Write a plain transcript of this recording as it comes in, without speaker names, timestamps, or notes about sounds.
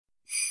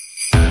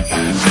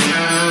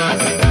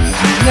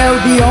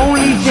The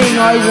only thing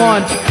I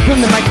want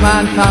from the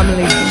McMahon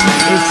family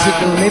is to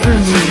deliver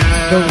me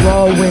the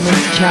Raw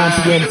Women's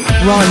Champion,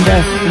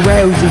 Ronda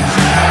Rousey.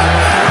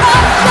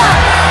 Asuka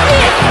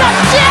is the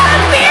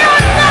champion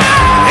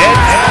now!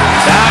 It's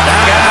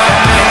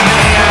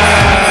Talkamania!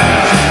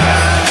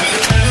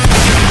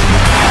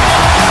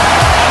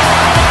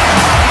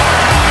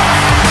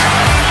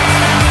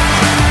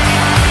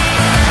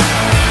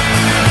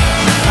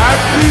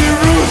 Happy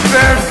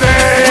Rusev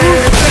Day!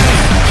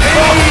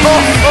 Ho, ho,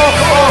 ho,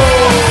 ho!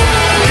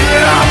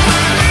 Yeah!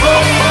 Ho,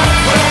 ho,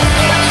 ho,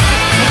 ho!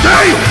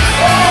 Day!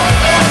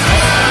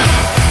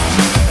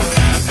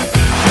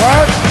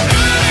 What?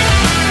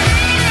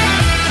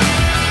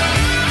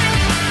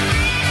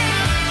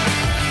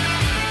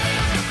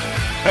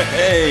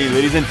 Hey,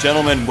 ladies and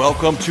gentlemen,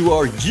 welcome to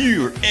our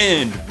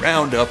year-end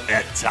roundup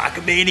at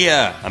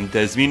Talkamania. I'm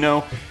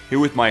Desmino, here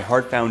with my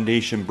Heart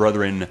Foundation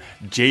brethren,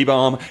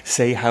 J-Bomb.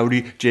 Say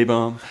howdy,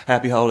 J-Bomb.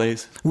 Happy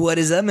holidays. What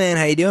is up, man?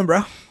 How you doing,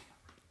 bro?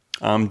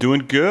 I'm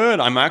doing good.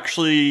 I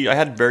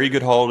had a very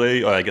good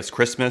holiday, I guess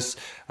Christmas.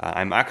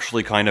 I'm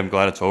actually kind of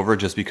glad it's over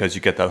just because you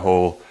get that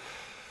whole...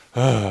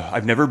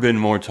 I've never been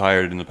more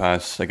tired in the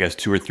past, I guess,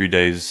 2 or 3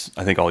 days,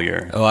 I think all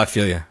year. Oh, I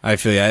feel you. I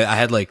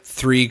had like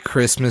 3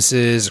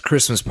 Christmases, a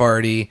Christmas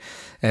party,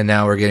 and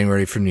now we're getting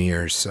ready for New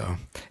Year's, so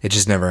it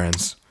just never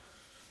ends.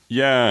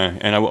 Yeah,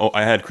 and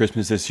I had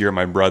Christmas this year at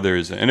my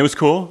brother's, and it was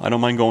cool. I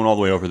don't mind going all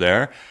the way over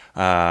there.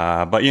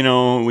 But, you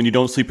know, when you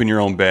don't sleep in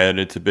your own bed,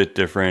 it's a bit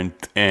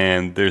different,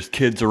 and there's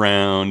kids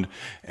around,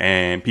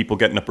 and people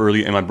getting up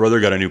early, and my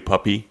brother got a new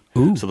puppy.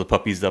 Ooh. So the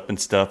puppy's up and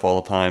stuff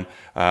all the time.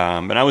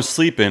 And I was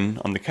sleeping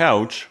on the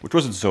couch, which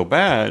wasn't so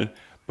bad,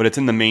 but it's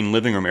in the main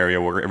living room area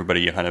where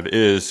everybody kind of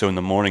is. So in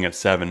the morning at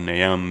 7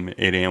 a.m.,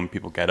 8 a.m.,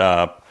 people get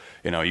up.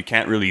 You know, you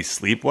can't really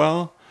sleep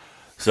well.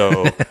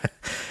 So...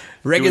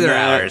 Regular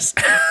hours.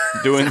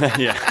 Doing that,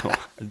 yeah.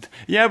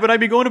 Yeah, but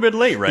I'd be going to bed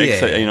late, right? Yeah,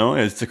 So, yeah. you know,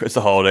 it's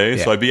a holiday.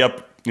 Yeah. So I'd be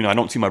up, you know, I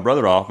don't see my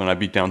brother often. I'd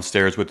be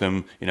downstairs with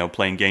him, you know,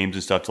 playing games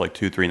and stuff till like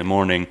 2, 3 in the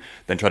morning.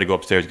 Then try to go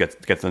upstairs,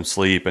 get some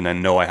sleep, and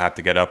then know I have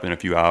to get up in a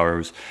few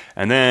hours.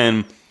 And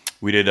then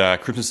we did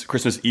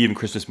Christmas Eve and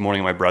Christmas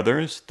morning at my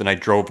brother's. Then I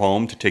drove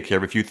home to take care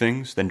of a few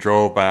things. Then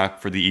drove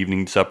back for the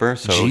evening supper.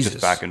 So Jesus.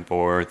 just back and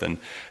forth. And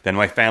then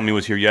my family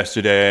was here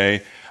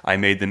yesterday. I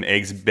made them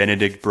Eggs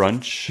Benedict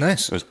brunch.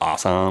 Nice. It was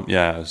awesome.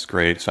 Yeah, it was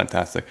great. It's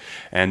fantastic.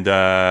 And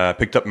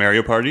picked up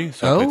Mario Party.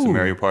 So I played some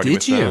Mario Party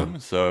with them.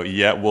 So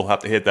yeah, we'll have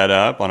to hit that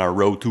up on our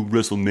road to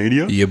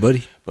WrestleMania. Yeah,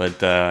 buddy. But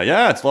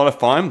yeah, it's a lot of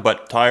fun,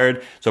 but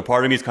tired. So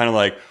part of me is kind of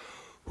like,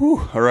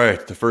 whew, all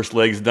right, the first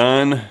leg's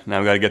done.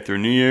 Now we got to get through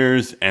New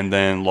Year's, and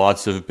then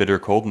lots of bitter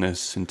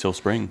coldness until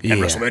spring and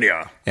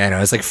WrestleMania. Yeah, I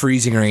know. It's like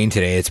freezing rain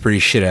today. It's pretty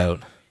shit out.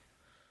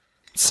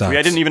 It sucks.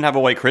 I didn't even have a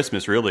white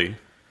Christmas, really.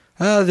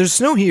 There's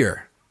snow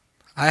here.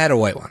 I had a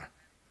white one.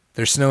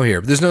 There's snow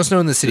here, but there's no snow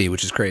in the city,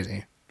 which is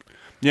crazy.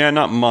 Yeah,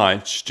 not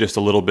much, just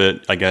a little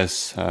bit, I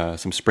guess,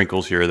 some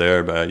sprinkles here or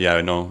there, but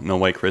yeah, no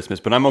white Christmas,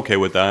 but I'm okay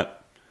with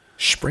that.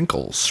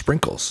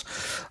 Sprinkles.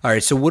 All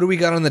right, so what do we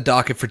got on the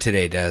docket for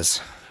today, Des?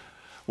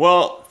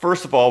 Well,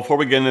 first of all, before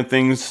we get into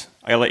things,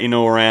 I let you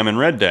know where I am in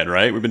Red Dead,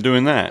 right? We've been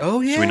doing that.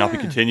 Oh, yeah. Should we not be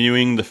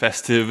continuing the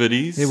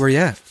festivities? Hey, where you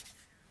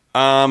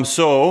at?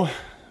 So,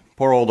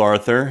 poor old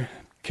Arthur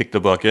kicked the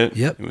bucket.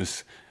 Yep. It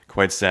was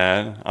quite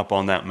sad up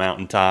on that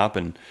mountaintop,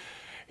 and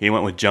he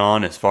went with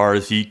John as far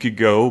as he could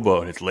go,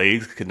 but his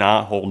legs could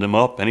not hold him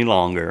up any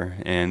longer.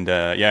 And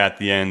yeah, at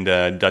the end,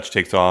 Dutch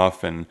takes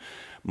off, and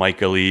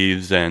Micah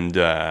leaves, and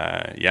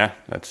yeah,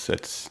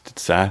 it's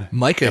sad.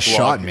 Micah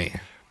shot me.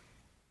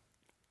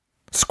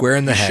 Square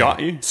in the head. Shot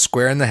you?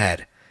 Square in the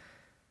head.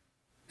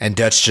 And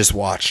Dutch just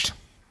watched.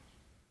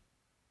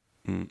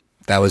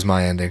 That was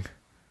my ending.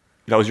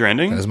 That was your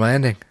ending? That was my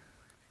ending.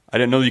 I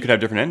didn't know you could have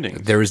different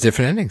endings. There was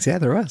different endings. Yeah,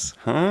 there was.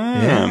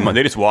 Yeah.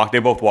 They just walked. They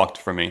both walked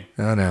for me.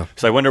 Oh, no.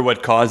 So I wonder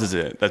what causes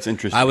it. That's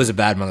interesting. I was a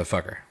bad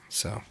motherfucker,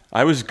 so.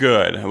 I was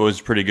good. I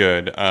was pretty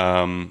good.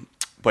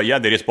 But yeah,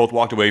 they just both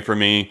walked away from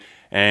me.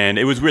 And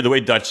it was weird the way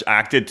Dutch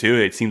acted, too.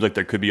 It seems like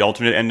there could be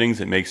alternate endings.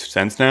 It makes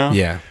sense now.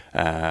 Yeah.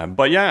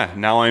 But yeah,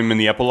 now I'm in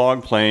the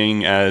epilogue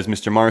playing as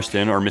Mr.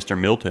 Marston or Mr.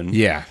 Milton.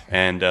 Yeah.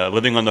 And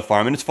living on the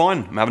farm. And it's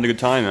fun. I'm having a good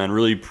time, man.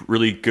 Really,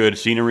 really good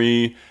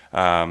scenery.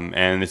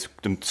 And it's,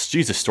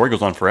 geez, the story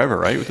goes on forever,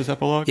 right, with this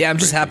epilogue? Yeah, I'm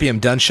just happy I'm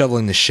done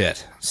shoveling the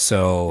shit.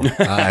 So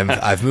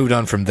I've moved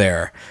on from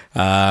there.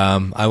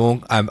 I'm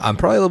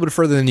probably a little bit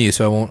further than you,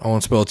 so I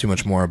won't spoil too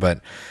much more.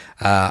 But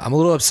I'm a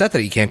little upset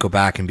that you can't go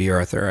back and be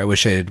Arthur. I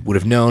wish I would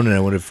have known, and I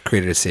would have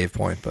created a save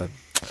point. But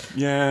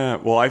yeah,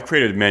 well, I've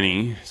created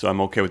many, so I'm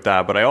okay with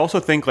that. But I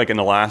also think, like in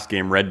the last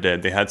game, Red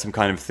Dead, they had some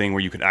kind of thing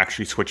where you could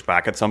actually switch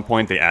back at some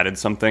point. They added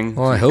something.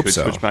 Well, I hope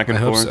so. Switch back and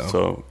I hope forth.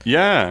 So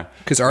yeah,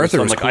 because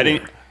Arthur was like,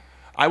 cool.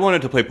 I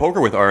wanted to play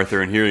poker with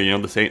Arthur and hear,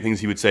 the same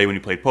things he would say when he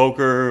played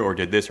poker or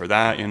did this or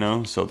that,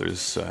 So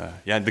there's,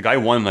 the guy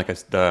won, I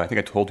think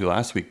I told you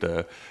last week,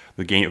 the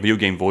video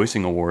game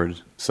voicing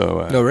award.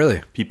 So oh,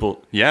 really?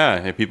 People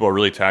are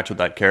really attached with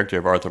that character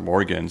of Arthur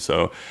Morgan.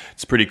 So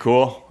it's pretty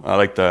cool. I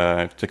like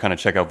to kind of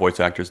check out voice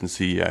actors and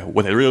see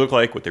what they really look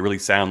like, what they really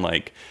sound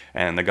like.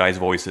 And the guy's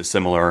voice is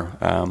similar,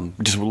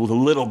 just with a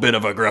little bit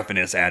of a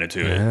gruffiness added to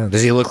it. Yeah.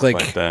 Does he look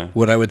like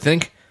what I would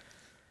think?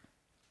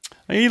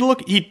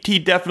 He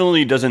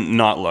definitely doesn't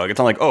not look. It's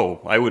not like, oh,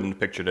 I wouldn't have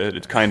pictured it.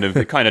 It kind of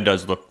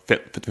does look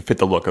fit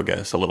the look, I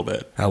guess, a little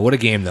bit. What a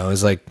game though.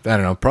 It's like, I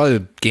don't know, probably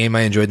the game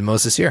I enjoyed the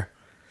most this year.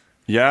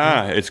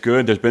 Yeah, it's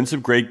good. There's been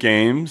some great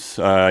games.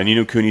 Ni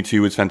no Kuni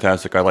 2 was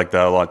fantastic. I like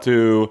that a lot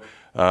too.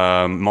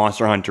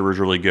 Monster Hunter was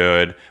really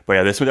good. But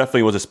yeah, this one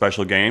definitely was a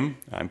special game.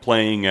 I'm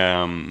playing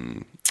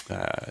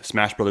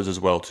Smash Brothers as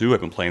well too.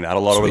 I've been playing that a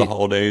lot over the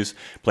holidays,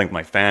 playing with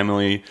my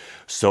family.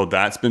 So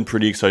that's been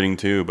pretty exciting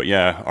too. But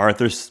yeah,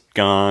 Arthur's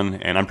gone,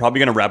 and I'm probably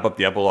going to wrap up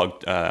the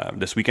epilogue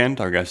this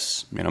weekend. I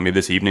guess, maybe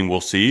this evening,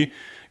 we'll see.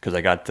 Because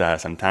I got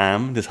some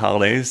time this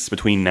holidays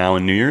between now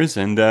and New Year's.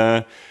 And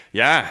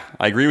yeah,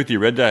 I agree with you.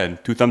 Red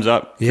Dead, 2 thumbs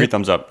up, 3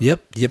 thumbs up.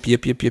 Yep.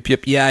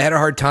 Yeah, I had a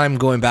hard time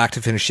going back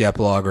to finish the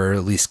epilogue, or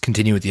at least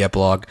continue with the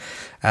epilogue.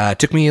 It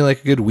took me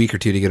like a good week or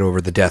two to get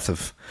over the death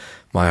of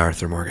my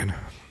Arthur Morgan.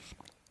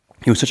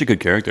 He was such a good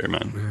character,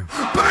 man.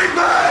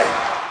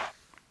 Yeah.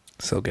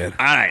 So good.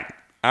 All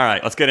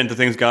right, let's get into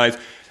things, guys.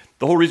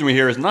 The whole reason we're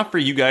here is not for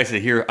you guys to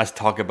hear us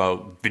talk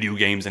about video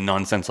games and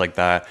nonsense like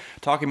that.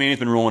 Talkamania has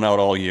been rolling out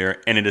all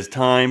year, and it is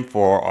time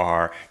for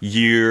our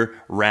year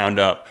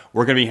roundup.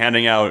 We're going to be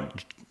handing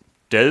out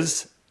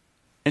Dez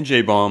and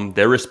J-Bomb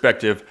their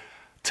respective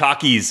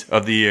Talkies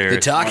of the year.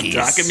 The Talkies.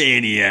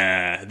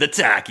 Talkamania. The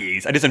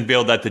Talkies. I just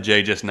unveiled that to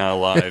Jay just now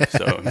live,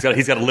 so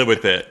he's got to live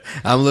with it.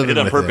 I'm living with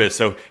it. I did it on purpose,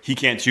 so he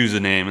can't choose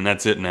a name, and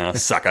that's it now.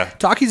 Sucker.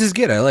 Talkies is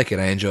good. I like it.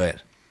 I enjoy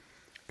it.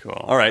 Cool.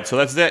 All right, so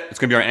that's it. It's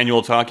going to be our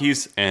annual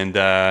Talkies. And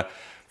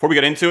before we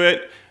get into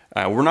it,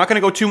 we're not going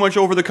to go too much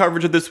over the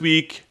coverage of this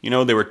week.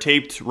 They were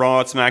taped,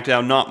 Raw,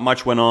 SmackDown. Not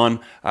much went on.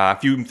 A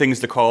few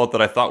things to call it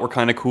that I thought were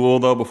kind of cool,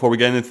 though, before we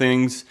get into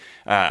things.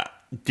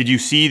 Did you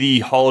see the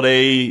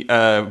holiday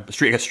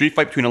street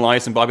fight between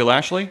Elias and Bobby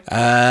Lashley?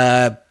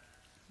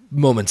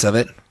 Moments of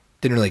it.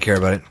 Didn't really care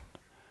about it.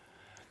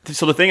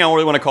 So the thing I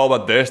really want to call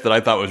about this that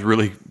I thought was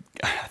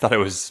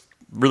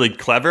really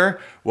clever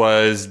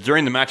was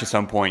during the match at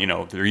some point,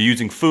 they're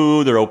using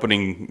food, they're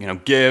opening,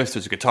 gifts,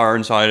 there's a guitar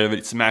inside of it,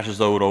 it smashes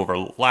over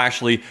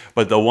Lashley.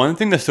 But the one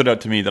thing that stood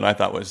out to me that I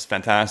thought was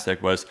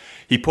fantastic was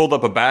he pulled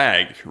up a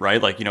bag, right?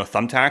 Like,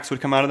 thumbtacks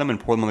would come out of them and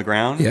pour them on the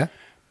ground. Yeah.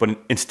 But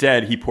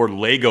instead, he poured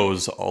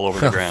Legos all over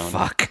the ground.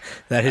 Fuck.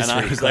 That is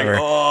really clever.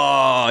 Like,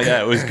 oh,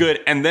 yeah, it was good.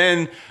 And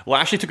then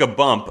Lashley took a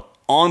bump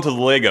onto the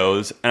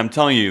Legos, and I'm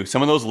telling you,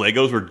 some of those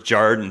Legos were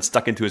jarred and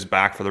stuck into his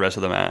back for the rest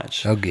of the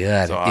match. Oh,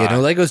 good. So,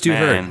 Legos do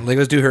hurt.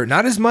 Legos do hurt.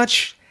 Not as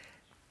much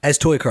as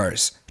toy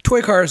cars.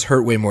 Toy cars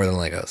hurt way more than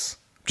Legos.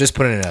 Just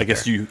putting it out I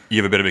guess there. you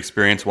have a bit of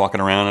experience walking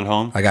around at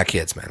home? I got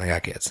kids, man. I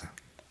got kids.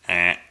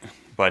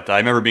 But I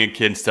remember being a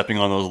kid stepping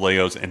on those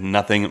Legos and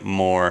nothing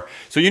more.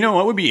 So,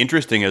 what would be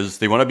interesting is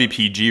they want to be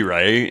PG,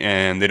 right?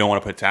 And they don't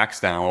want to put tax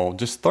down. Well,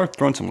 just start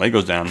throwing some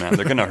Legos down, man.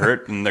 They're going to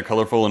hurt, and they're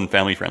colorful and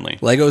family-friendly.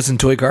 Legos and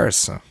toy cars,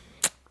 so it'd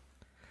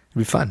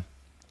be fun.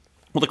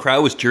 Well, the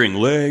crowd was cheering,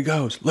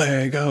 Legos,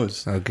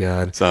 Legos. Oh,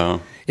 God.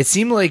 So it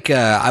seemed like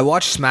I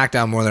watched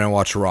SmackDown more than I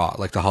watched Raw,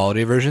 like the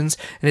holiday versions.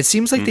 And it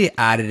seems like they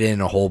added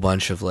in a whole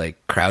bunch of,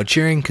 crowd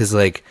cheering. Because,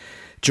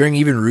 during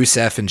even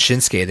Rusev and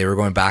Shinsuke, they were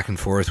going back and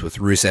forth with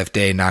Rusev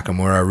Day,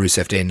 Nakamura,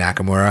 Rusev Day,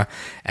 Nakamura.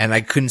 And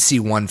I couldn't see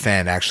one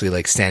fan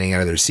actually, standing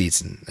out of their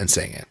seats and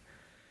saying it.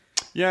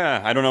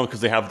 Yeah, I don't know,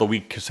 because they have the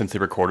week since they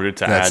recorded it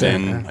to add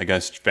in, I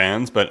guess,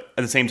 fans. But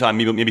at the same time,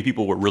 maybe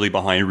people were really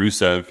behind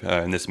Rusev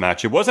in this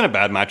match. It wasn't a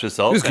bad match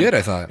itself. It was good,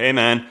 I thought. Hey,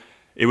 man,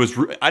 it was.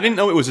 I didn't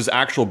know it was his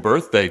actual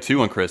birthday,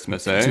 too, on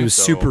Christmas. Eh? It was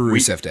Super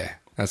Rusev Day.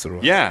 That's what it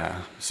was.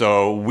 Yeah,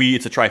 so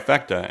it's a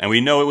trifecta. And we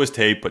know it was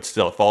taped, but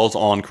still, it falls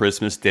on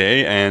Christmas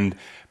Day. And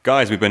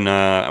guys, we've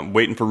been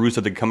waiting for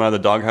Rusev to come out of the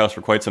doghouse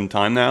for quite some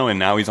time now. And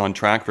now he's on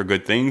track for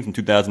good things in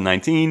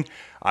 2019.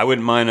 I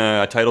wouldn't mind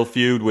a title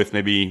feud with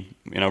maybe,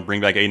 bring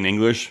back Aiden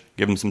English,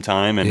 give him some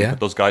time, and put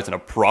those guys in a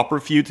proper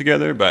feud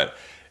together. But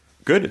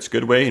good, it's a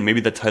good way, and maybe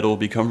the title will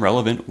become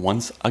relevant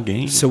once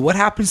again. So what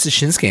happens to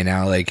Shinsuke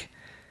now?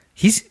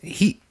 Does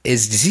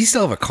he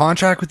still have a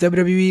contract with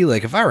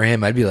WWE? If I were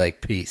him, I'd be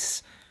like,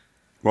 peace.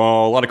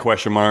 Well, a lot of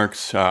question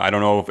marks. I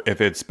don't know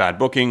if it's bad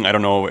booking. I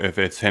don't know if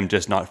it's him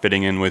just not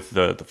fitting in with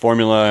the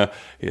formula,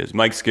 his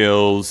mic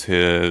skills,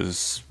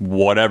 his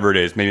whatever it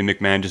is. Maybe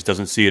McMahon just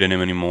doesn't see it in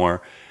him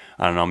anymore.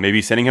 I don't know,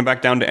 maybe sending him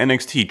back down to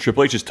NXT.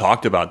 Triple H has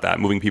talked about that,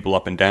 moving people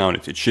up and down.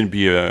 It shouldn't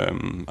be,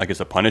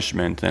 a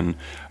punishment. And,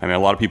 a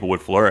lot of people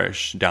would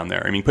flourish down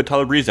there. Put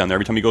Tyler Breeze down there.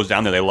 Every time he goes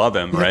down there, they love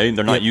him, right?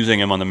 They're not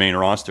using him on the main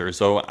roster.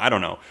 So, I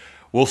don't know.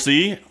 We'll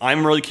see.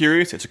 I'm really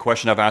curious. It's a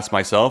question I've asked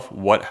myself.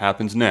 What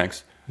happens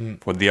next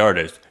for the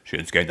artist,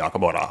 Shinsuke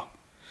Nakamura?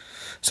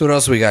 So what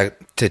else we got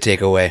to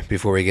take away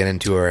before we get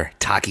into our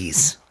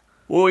Talkies?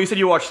 Well, you said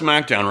you watched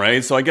SmackDown,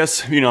 right? So I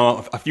guess,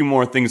 a few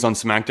more things on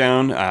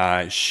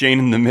SmackDown. Shane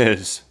and The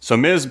Miz. So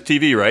Miz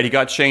TV, right? He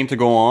got Shane to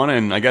go on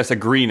and I guess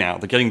agree now.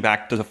 They're getting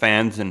back to the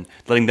fans and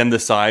letting them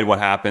decide what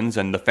happens.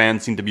 And the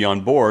fans seem to be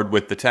on board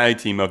with the tag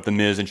team of The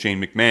Miz and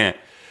Shane McMahon.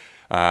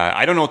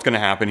 I don't know what's going to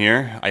happen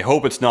here. I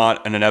hope it's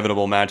not an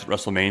inevitable match at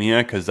WrestleMania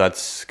because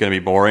that's going to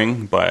be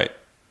boring. But,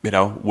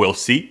 we'll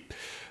see.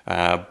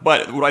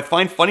 But what I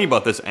find funny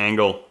about this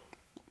angle,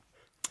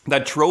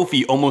 that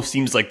trophy almost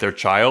seems like their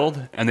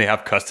child and they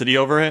have custody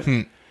over it.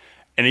 And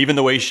even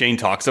the way Shane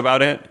talks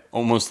about it,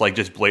 almost like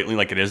just blatantly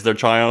like it is their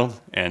child.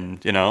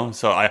 And,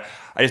 so I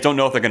just don't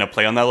know if they're going to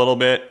play on that a little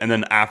bit. And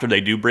then after they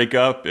do break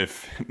up,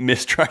 if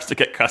Miz tries to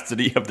get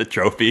custody of the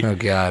trophy. Oh,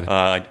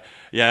 God.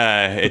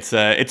 Yeah, it's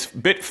a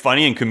bit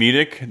funny and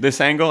comedic, this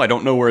angle. I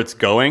don't know where it's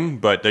going,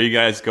 but there you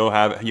guys go.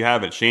 You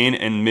have it. Shane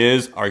and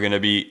Miz are going to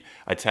be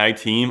a tag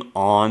team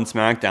on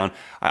SmackDown.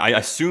 I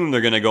assume they're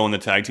going to go in the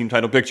tag team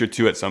title picture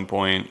too at some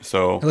point.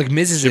 So like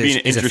Miz is a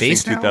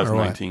face now,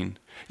 2019.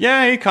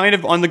 Yeah, he kind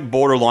of on the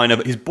borderline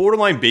of he's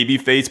borderline baby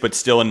face, but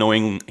still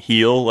annoying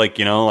heel. Like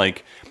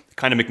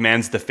kind of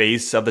McMahon's the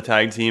face of the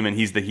tag team and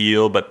he's the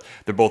heel, but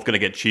they're both going to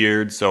get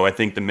cheered. So I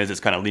think the Miz is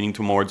kind of leaning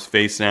towards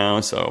face now.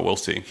 So we'll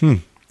see.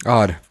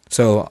 Odd.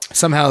 So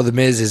somehow the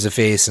Miz is a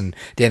face and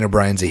Daniel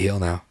Bryan's a heel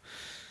now.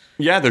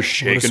 Yeah, they're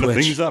shaking the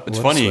things up. It's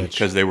funny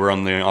because they were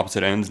on the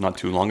opposite ends not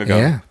too long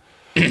ago.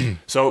 Yeah.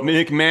 So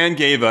McMahon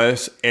gave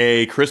us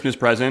a Christmas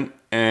present,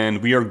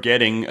 and we are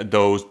getting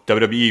those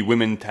WWE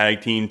Women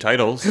Tag Team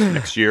titles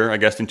next year, I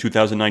guess in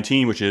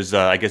 2019, which is,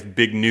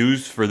 big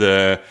news for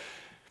the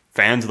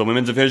fans of the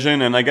women's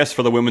division, and I guess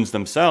for the women's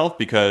themselves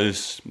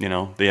because,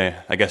 they,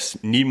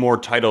 need more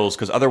titles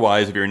because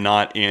otherwise, if you're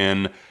not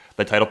in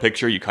the title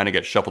picture, you kind of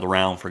get shuffled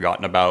around,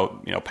 forgotten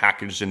about,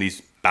 packaged in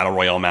these battle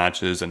royale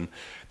matches, and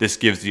this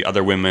gives the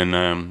other women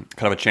kind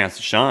of a chance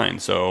to shine.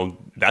 So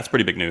that's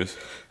pretty big news.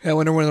 Yeah, I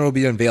wonder when it'll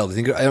be unveiled. I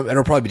think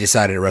it'll probably be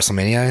decided at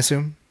WrestleMania, I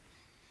assume.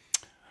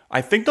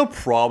 I think they'll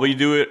probably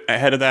do it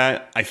ahead of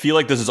that. I feel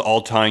like this is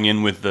all tying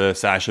in with the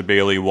Sasha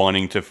Bailey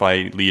wanting to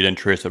fight Lita and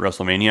Trish at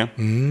WrestleMania.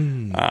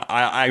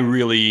 I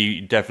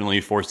really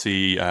definitely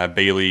foresee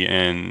Bailey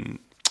and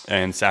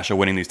Sasha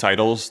winning these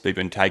titles. They've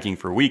been tagging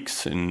for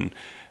weeks and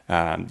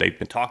they've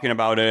been talking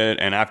about it,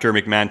 and after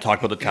McMahon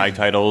talked about the tag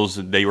titles,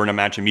 they were in a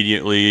match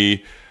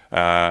immediately,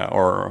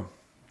 or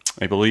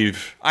I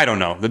believe, I don't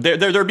know.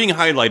 They're being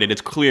highlighted.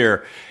 It's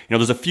clear.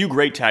 There's a few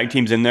great tag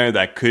teams in there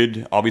that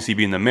could obviously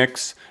be in the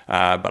mix,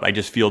 but I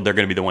just feel they're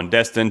going to be the one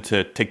destined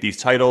to take these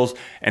titles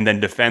and then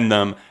defend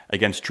them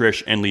against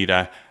Trish and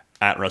Lita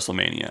at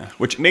WrestleMania,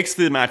 which makes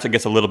the match, I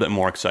guess, a little bit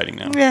more exciting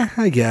now. Yeah,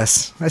 I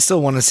guess. I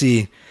still want to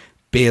see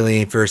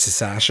Bailey versus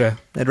Sasha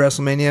at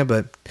WrestleMania,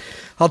 but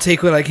I'll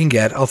take what I can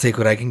get.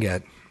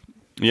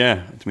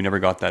 Yeah, we never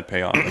got that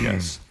payoff, I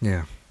guess.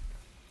 Yeah.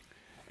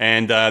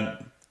 And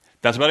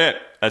that's about it.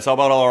 That's all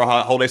about all our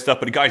holiday stuff.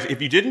 But guys, if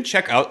you didn't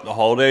check out the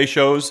holiday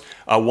shows,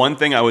 one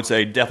thing I would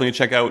say, definitely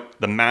check out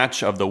the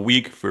match of the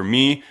week for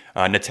me,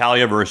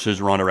 Natalya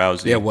versus Ronda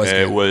Rousey. Yeah,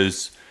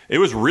 it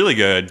was really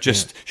good.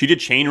 She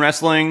did chain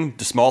wrestling,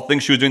 the small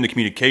things she was doing, the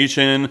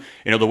communication,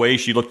 the way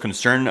she looked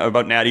concerned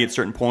about Natty at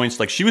certain points.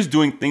 Like she was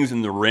doing things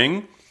in the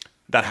ring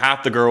that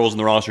half the girls in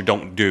the roster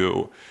don't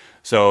do.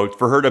 So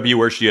for her to be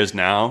where she is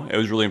now, it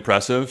was really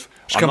impressive.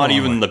 I'm not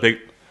even the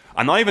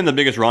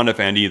biggest Ronda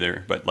fan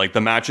either, but like the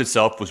match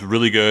itself was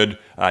really good.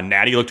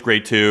 Natty looked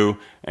great too.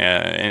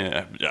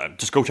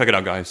 Just go check it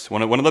out, guys.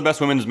 One of the best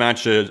women's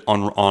matches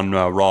on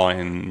Raw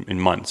in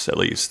months at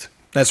least.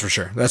 That's for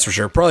sure.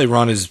 Probably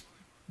Ronda's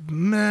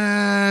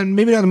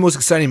maybe not the most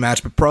exciting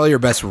match, but probably her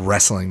best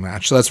wrestling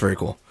match. So that's very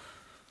cool.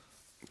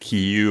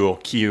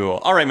 Cool.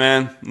 All right,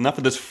 man. Enough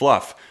of this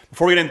fluff.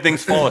 Before we get into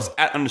things, follow us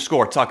at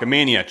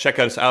 _Talkamania. Check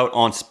us out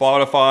on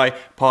Spotify,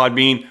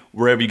 Podbean,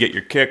 wherever you get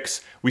your kicks.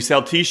 We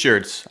sell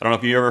t-shirts. I don't know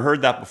if you ever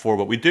heard that before,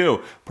 but we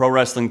do.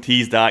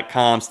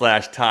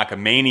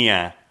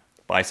 ProWrestlingTees.com/Talkamania.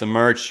 Buy some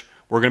merch.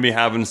 We're going to be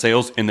having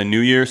sales in the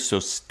new year, so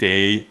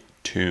stay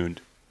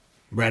tuned.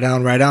 Right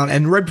on.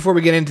 And right before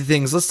we get into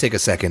things, let's take a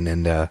second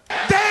and...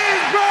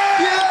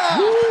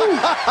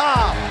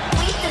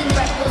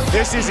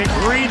 This is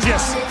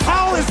egregious.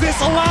 How is this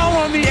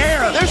allowed on the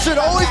air? There should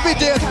always be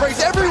dance breaks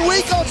every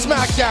week on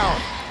SmackDown.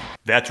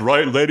 That's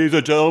right, ladies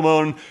and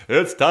gentlemen.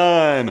 It's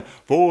time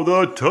for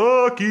the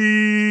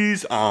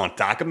Talkies on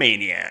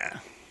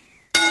Talkamania.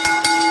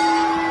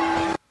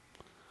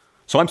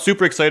 So I'm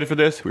super excited for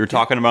this. We were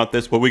talking about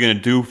this, what we're going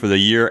to do for the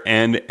year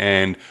end,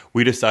 and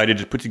we decided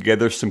to put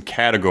together some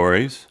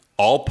categories.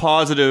 All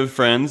positive,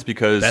 friends,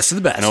 because best of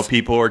the best. I know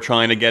people are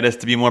trying to get us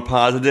to be more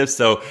positive.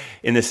 So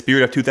in the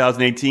spirit of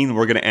 2018,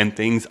 we're going to end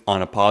things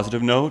on a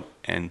positive note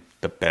and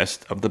the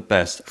best of the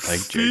best. Like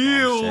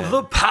feel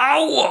the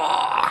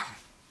power.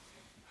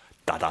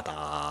 Da, da,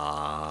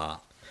 da.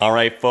 All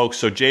right, folks.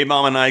 So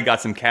J-Bomb and I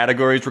got some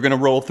categories we're going to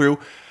roll through.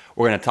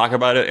 We're going to talk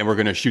about it, and we're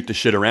going to shoot the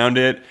shit around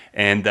it,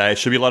 and it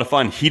should be a lot of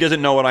fun. He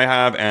doesn't know what I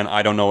have, and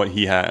I don't know what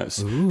he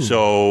has. Ooh.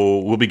 So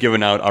we'll be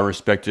giving out our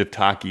respective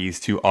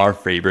Talkies to our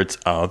favorites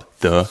of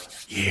the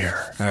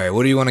year. All right,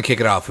 what do you want to kick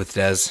it off with,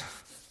 Des?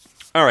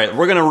 All right,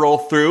 we're going to roll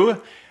through,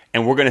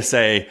 and we're going to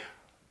say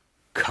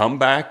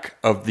comeback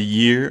of the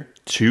year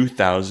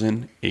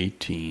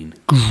 2018.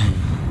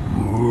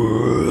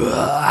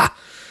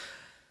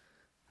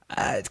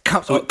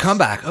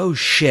 Comeback. Oh,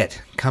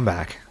 shit.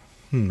 Comeback.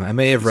 I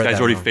may have read This guy's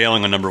that already wrong.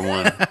 failing on number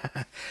one.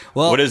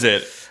 Well, What is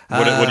it?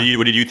 What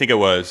did you think it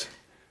was?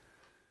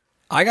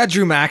 I got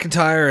Drew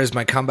McIntyre as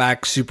my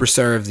comeback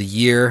superstar of the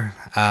year.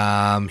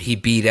 He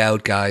beat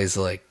out guys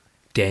like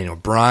Daniel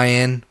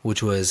Bryan,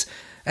 which was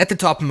at the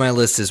top of my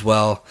list as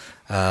well.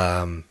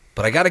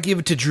 But I got to give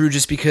it to Drew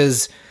just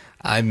because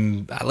I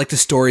like the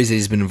stories that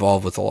he's been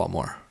involved with a lot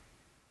more.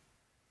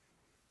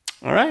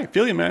 All right,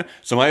 feel you, man.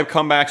 So my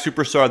comeback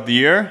superstar of the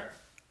year,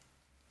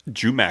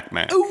 Drew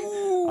McMahon.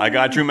 Ooh. I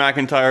got Drew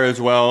McIntyre as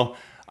well.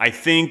 I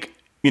think,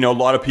 a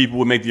lot of people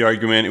would make the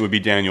argument it would be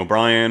Daniel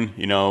Bryan.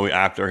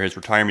 After his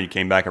retirement, he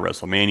came back at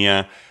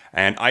WrestleMania.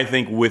 And I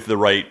think with the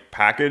right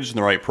package and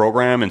the right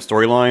program and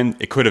storyline,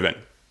 it could have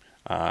been.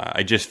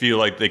 I just feel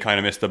like they kind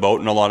of missed the boat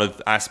in a lot of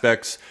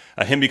aspects.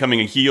 Him becoming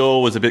a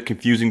heel was a bit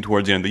confusing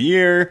towards the end of the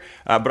year,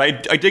 but I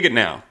dig it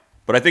now.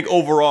 But I think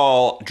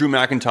overall, Drew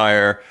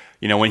McIntyre,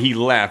 when he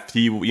left,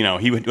 he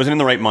wasn't in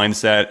the right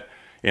mindset.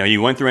 He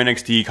went through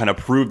NXT, kind of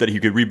proved that he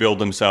could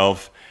rebuild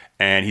himself,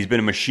 and he's been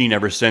a machine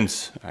ever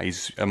since.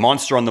 He's a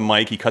monster on the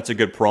mic. He cuts a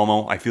good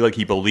promo. I feel like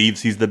he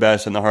believes he's the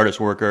best and the hardest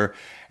worker.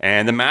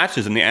 And the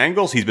matches and the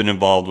angles he's been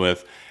involved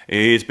with,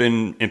 it's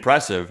been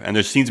impressive. And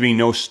there seems to be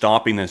no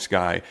stopping this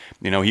guy.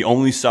 He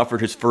only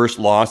suffered his first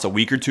loss a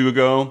week or two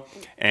ago,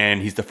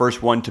 and he's the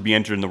first one to be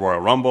entered in the Royal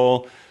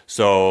Rumble.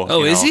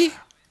 So, Is he?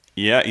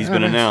 Yeah, he's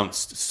been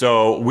announced.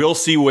 So we'll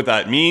see what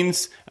that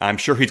means. I'm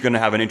sure he's going to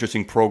have an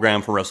interesting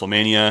program for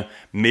WrestleMania.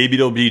 Maybe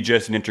it'll be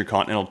just an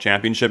Intercontinental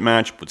Championship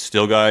match, but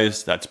still,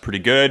 guys, that's pretty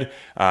good.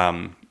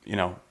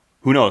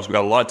 Who knows? We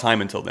got a lot of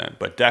time until then.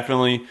 But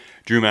definitely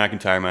Drew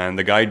McIntyre, man.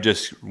 The guy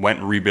just went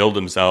and rebuilt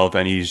himself,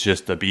 and he's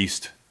just a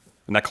beast.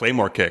 And that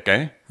Claymore kick,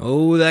 eh?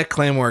 Oh, that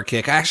Claymore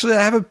kick. Actually,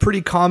 I have a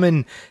pretty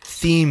common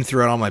theme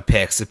throughout all my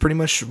picks. It pretty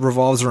much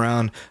revolves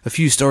around a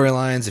few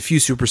storylines, a few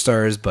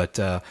superstars, but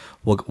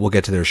we'll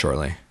get to there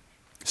shortly.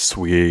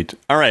 Sweet.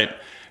 All right.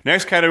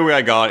 Next category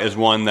I got is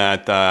one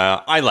that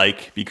I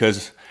like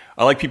because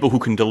I like people who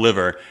can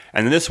deliver.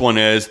 And this one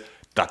is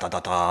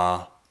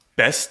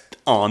best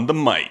on the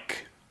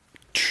mic.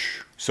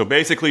 So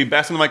basically,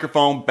 best on the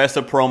microphone, best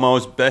at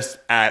promos, best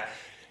at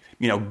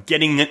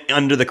getting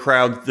under the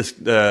crowd,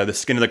 the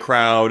skin of the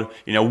crowd,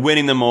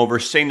 winning them over,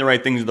 saying the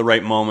right things at the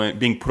right moment,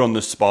 being put on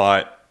the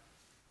spot.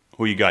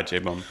 Who you got,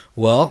 J-Bum?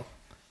 Well,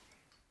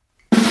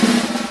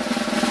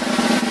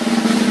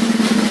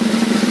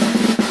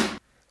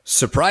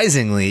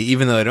 surprisingly,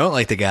 even though I don't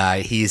like the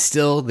guy, he's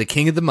still the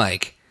king of the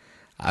mic.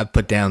 I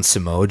put down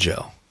Samoa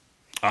Joe.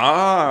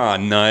 Ah,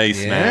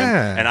 nice, Yeah.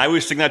 man. And I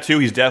was thinking that too.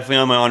 He's definitely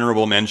on my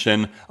honorable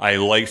mention. I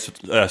like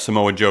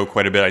Samoa Joe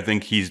quite a bit. I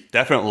think he's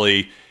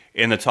definitely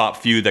in the top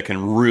few that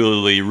can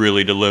really,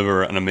 really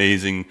deliver an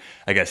amazing,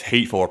 I guess,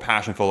 hateful or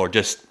passionful or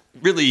just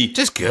really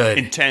Just good.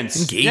 intense.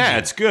 Engaging. Yeah,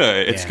 it's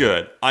good. It's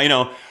good. I'm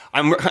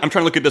trying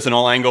to look at this in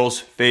all angles,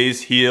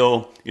 face,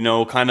 heel,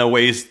 kind of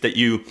ways that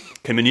you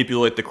can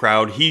manipulate the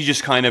crowd. He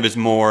just kind of is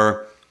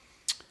more.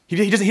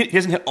 He doesn't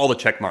hit all the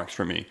check marks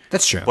for me.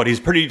 That's true. But he's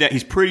pretty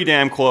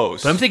damn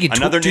close. But I'm thinking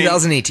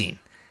 2018.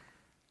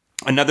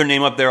 Another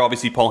name up there,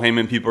 obviously Paul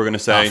Heyman. People are going to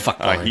say, Fuck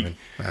Paul Heyman.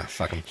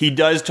 Fuck him. He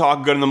does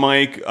talk good on the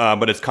mic,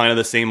 but it's kind of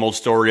the same old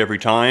story every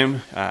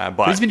time.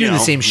 But He's been doing the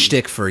same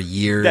shtick for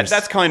years.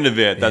 That's kind of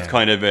it. That's Yeah.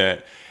 kind of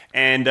it.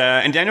 And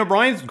Daniel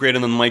Bryan's great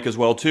on the mic as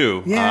well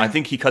too. Yeah. I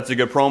think he cuts a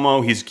good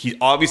promo. He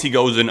obviously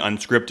goes in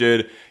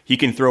unscripted. He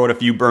can throw out a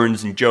few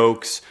burns and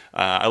jokes.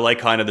 I like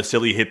kind of the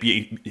silly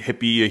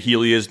hippie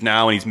heel he is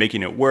now, and he's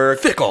making it work.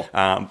 Fickle.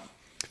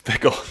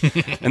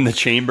 In the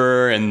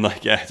chamber, and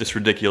just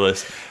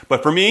ridiculous.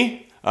 But for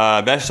me,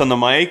 best on the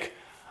mic,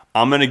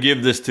 I'm gonna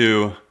give this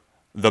to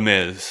The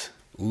Miz.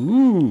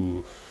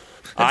 Ooh.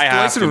 I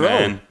have twice in to, a row.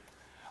 man.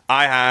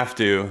 I have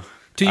to.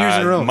 2 years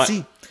in a row.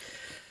 See,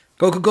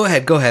 go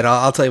ahead.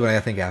 I'll tell you what I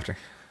think after.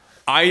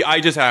 I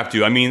just have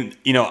to. I mean,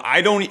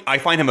 I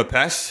find him a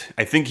pest.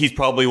 I think he's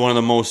probably one of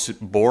the most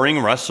boring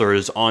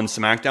wrestlers on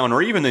SmackDown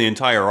or even the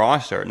entire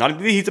roster. Not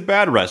that he's a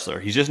bad wrestler.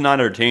 He's just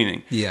not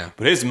entertaining. Yeah.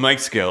 But his mic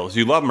skills,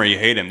 you love him or you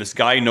hate him. This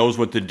guy knows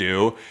what to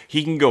do.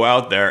 He can go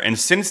out there. And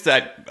since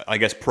that, I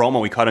guess, promo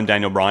we caught on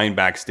Daniel Bryan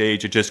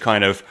backstage, it just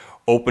kind of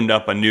opened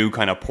up a new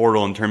kind of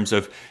portal in terms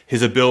of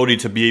his ability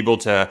to be able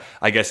to,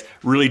 I guess,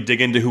 really dig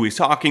into who he's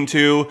talking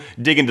to,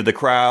 dig into the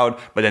crowd,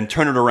 but then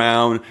turn it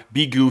around,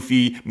 be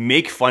goofy,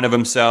 make fun of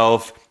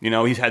himself.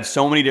 He's had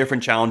so many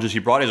different challenges. He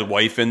brought his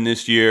wife in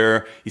this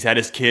year. He's had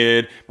his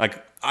kid.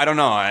 I don't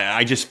know.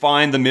 I just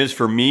find The Miz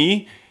for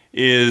me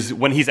is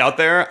when he's out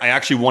there, I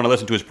actually want to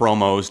listen to his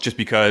promos just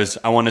because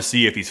I want to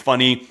see if he's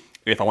funny,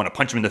 if I want to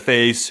punch him in the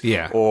face,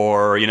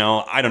 or, I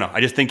don't know.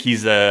 I just think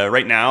he's,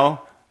 right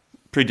now,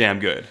 pretty damn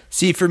good.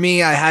 See, for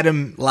me, I had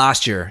him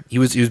last year. He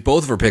was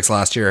both of our picks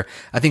last year.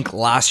 I think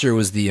last year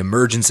was the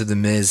emergence of The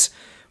Miz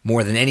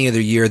more than any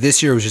other year.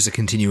 This year was just a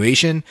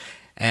continuation.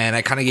 And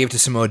I kind of gave it to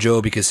Samoa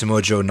Joe because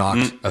Samoa Joe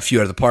knocked a few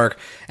out of the park.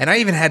 And I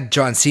even had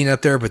John Cena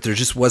up there, but there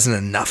just wasn't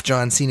enough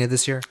John Cena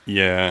this year.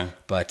 Yeah.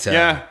 But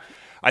yeah.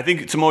 I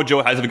think Samoa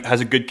Joe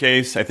has a good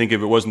case. I think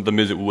if it wasn't The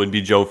Miz, it would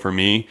be Joe for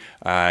me.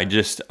 I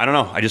don't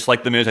know. I just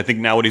like The Miz. I think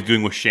now what he's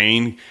doing with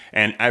Shane,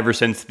 and ever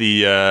since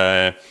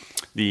the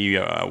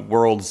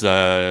world's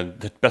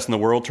the Best in the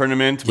World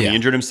tournament when he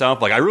injured himself,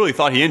 like I really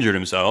thought he injured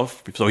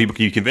himself. So he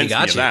convinced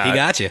me of that. He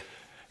got you.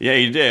 Yeah,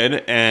 he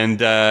did. And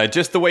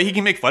just the way he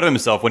can make fun of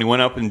himself when he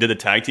went up and did a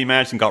tag team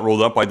match and got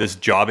rolled up by this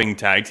jobbing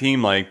tag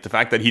team, like the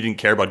fact that he didn't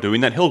care about doing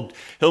that,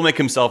 he'll make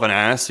himself an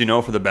ass,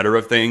 for the better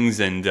of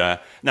things. And no,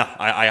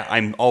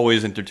 I'm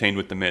always entertained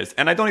with The Miz.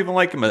 And I don't even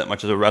like him that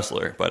much as a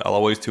wrestler, but I'll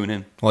always tune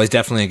in. Well, he's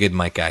definitely a good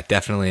mic guy.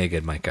 Definitely a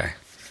good mic guy.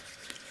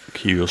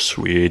 Cute,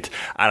 sweet.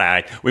 All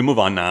right, we move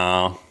on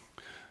now.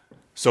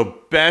 So,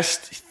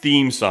 best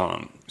theme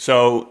song.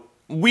 So,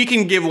 we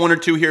can give one or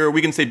two here.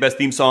 We can say best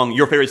theme song,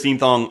 your favorite theme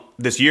song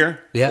this year.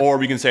 Yeah. Or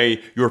we can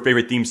say your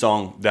favorite theme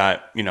song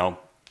that,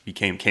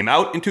 came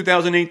out in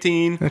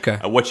 2018. Okay.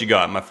 What you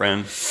got, my friend?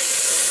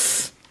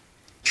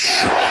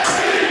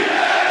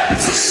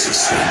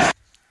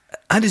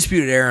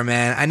 Undisputed Era,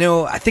 man.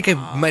 I think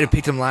I might have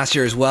picked him last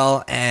year as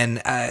well. And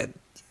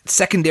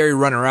secondary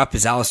runner-up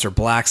is Aleister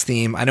Black's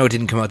theme. I know it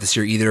didn't come out this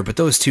year either, but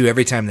those two,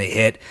 every time they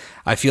hit,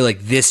 I feel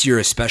like this year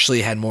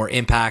especially had more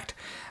impact.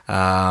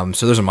 So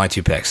those are my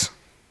two picks.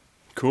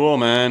 Cool,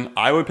 man.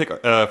 I would pick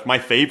my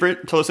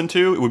favorite to listen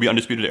to. It would be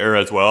Undisputed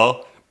Era as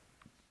well.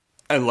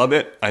 I love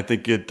it. I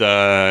think it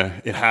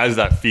has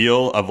that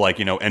feel of like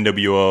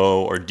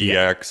NWO or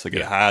DX.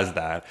 It has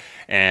that,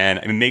 and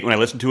when I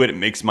listen to it, it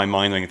makes my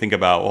mind think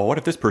about, well, what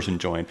if this person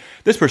joined?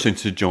 This person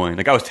should join.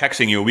 Like I was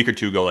texting you a week or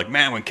two ago, like,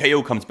 man, when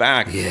KO comes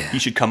back, he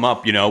should come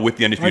up, with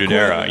the Undisputed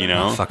Era.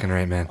 Oh, fucking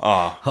right, man.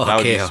 Oh, that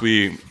would be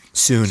sweet.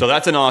 Soon. So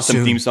that's an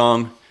awesome theme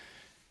song.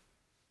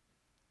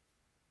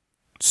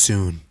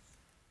 Soon.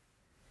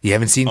 You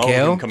haven't seen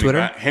KO?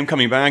 Twitter? Him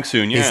coming back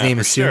soon, yeah. His name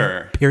is Soon.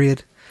 Sure.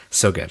 Period.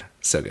 So good.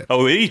 So good.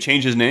 Oh, did he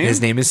change his name?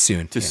 His name is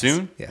Soon. To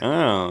Soon? Yeah.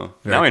 Oh,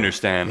 Very now I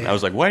understand. Yeah. I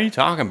was like, what are you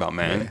talking about,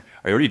 man? Yeah.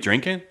 Are you already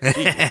drinking?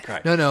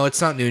 No,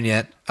 it's not noon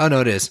yet. Oh, no,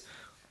 it is.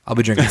 I'll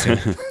be drinking soon.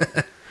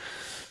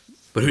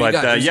 But it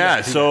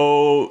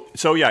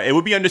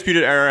would be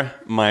Undisputed Era.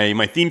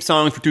 My theme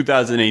song for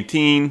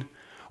 2018.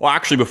 Well,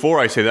 actually, before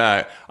I say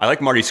that, I like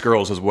Marty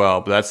Scurlls as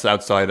well, but that's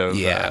outside of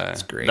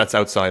that's great. That's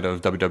outside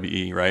of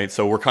WWE, right?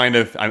 So we're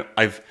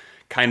I've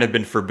kind of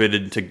been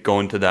forbidden to go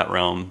into that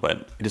realm,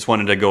 but I just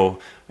wanted to go,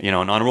 an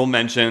honorable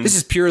mention. This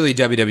is purely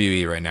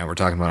WWE right now. We're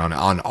talking about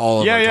on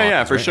all of our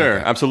topics, for right? sure,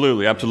 Okay.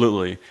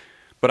 absolutely.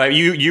 But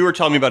you were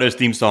telling me about his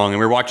theme song, and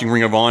we were watching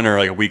Ring of Honor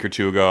like a week or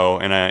two ago,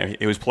 and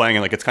it was playing,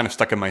 and like it's kind of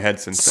stuck in my head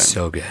since then.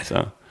 So good.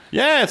 So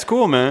yeah, it's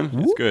cool, man.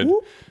 It's good.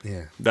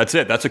 Yeah, that's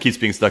it. That's what keeps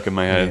being stuck in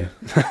my head.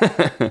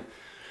 Yeah.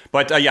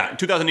 But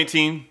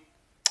 2018.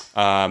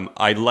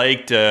 I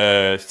liked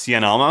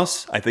Cien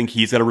Almas. I think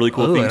he's got a really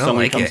cool theme song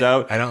when he comes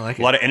out. I don't like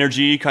it. A lot of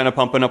energy kind of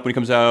pumping up when he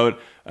comes out.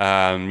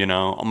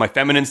 On my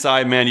feminine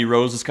side, Mandy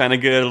Rose is kind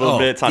of good a little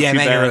bit. It's not too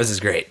Mandy bad. Rose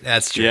is great.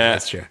 That's true. Yeah.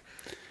 That's true.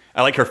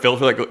 I like her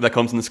filter that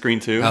comes on the screen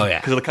too. Oh, yeah.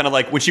 Because it kind of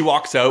like when she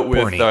walks out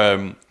with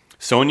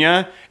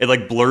Sonya, it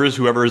like blurs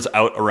whoever's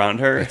out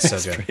around her. It's so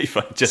good. Pretty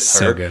fun. Just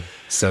so her. good.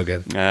 So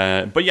good.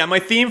 But yeah, my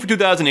theme for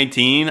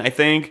 2018, I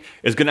think,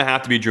 is going to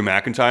have to be Drew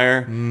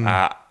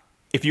McIntyre.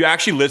 If you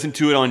actually listen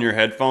to it on your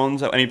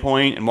headphones at any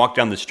point and walk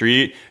down the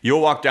street,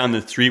 you'll walk down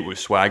the street with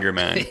swagger,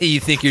 man.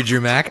 You think you're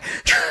Drew Mac?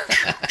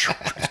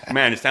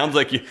 Man, it sounds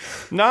like you.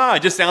 Nah,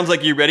 it just sounds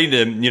like you're ready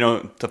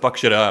to, to fuck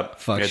shit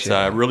up. It's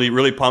really,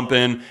 really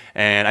pumping.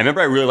 And I remember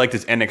I really liked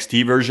this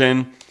NXT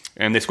version,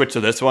 and they switched to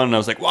this one, and I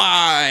was like,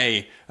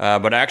 why?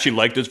 But I actually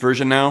like this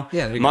version now.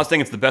 Yeah, I'm not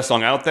saying it's the best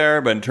song out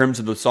there, but in terms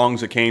of the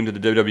songs that came to the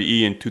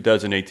WWE in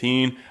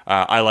 2018,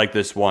 I like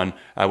this one.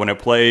 When it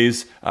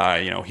plays,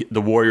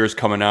 the Warriors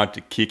coming out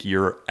to kick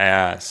your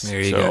ass.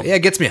 There you go. Yeah, it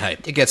gets me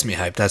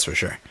hyped. That's for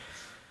sure.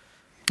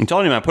 I'm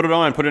telling you, man, put it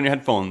on, put it in your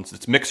headphones.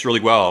 It's mixed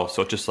really well,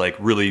 so it just like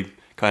really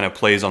kind of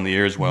plays on the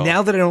ears well.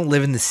 Now that I don't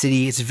live in the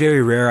city, it's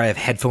very rare I have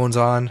headphones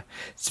on.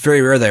 It's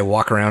very rare that I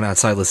walk around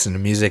outside listening to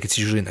music. It's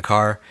usually in the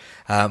car.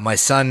 My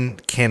son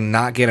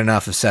cannot get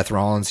enough of Seth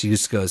Rollins. He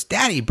just goes,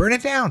 "Daddy, burn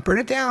it down, burn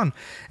it down."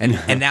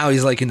 And now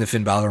he's like in the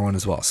Finn Balor one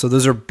as well. So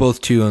those are both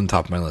two on the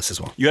top of my list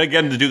as well. You got to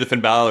get him to do the Finn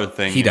Balor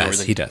thing. He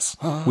does.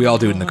 We all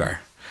do it in the car.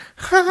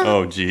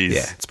 Oh, jeez.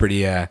 Yeah, it's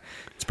pretty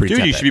Dude,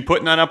 tepid. You should be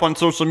putting that up on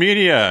social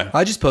media.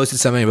 I just posted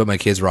something about my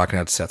kids rocking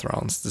out to Seth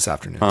Rollins this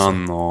afternoon.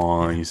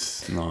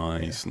 Nice.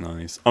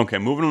 Okay,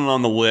 moving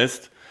on the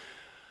list.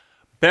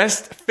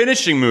 Best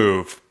finishing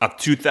move of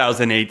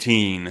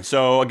 2018.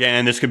 So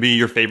again, this could be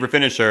your favorite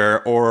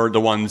finisher or the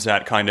ones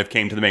that kind of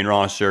came to the main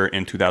roster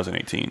in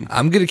 2018.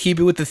 I'm going to keep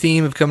it with the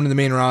theme of coming to the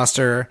main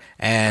roster.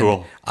 And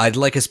cool. I'd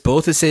like us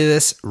both to say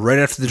this right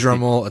after the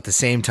drum roll at the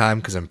same time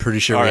because I'm pretty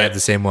sure we have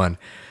the same one.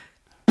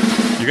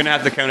 You're going to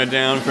have to count it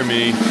down for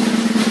me.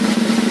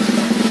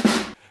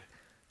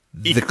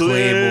 The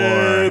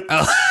Claymore.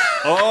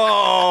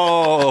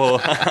 Oh.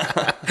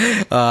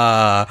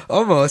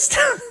 Almost.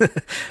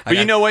 But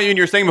you know what you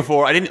were saying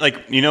before, I didn't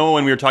like,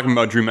 when we were talking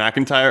about Drew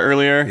McIntyre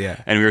earlier,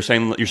 Yeah. and you're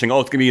saying, oh, it's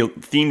going to be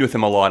themed with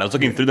him a lot. I was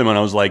looking through them and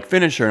I was like,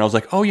 finisher. And I was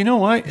like, oh, you know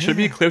what? Should it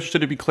be Eclipse or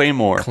should it be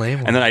Claymore?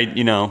 Claymore. And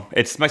then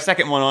it's my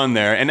second one on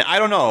there. And I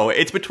don't know.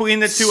 It's between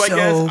the two, I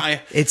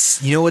guess.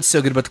 It's, you know what's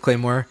so good about the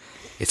Claymore?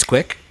 It's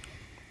quick.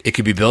 It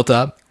could be built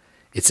up.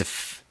 It's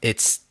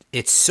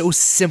so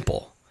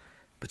simple,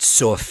 but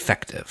so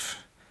effective.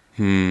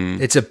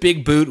 It's a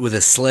big boot with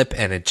a slip,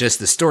 and the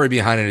story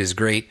behind it is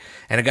great.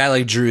 And a guy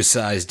like Drew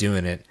Size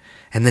doing it,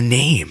 and the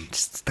name,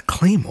 just the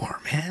Claymore,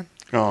 man.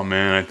 Oh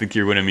man, I think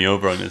you're winning me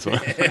over on this one.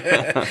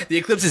 The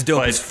Eclipse is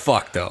dope as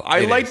fuck, though.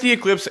 I like the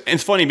Eclipse. And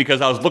it's funny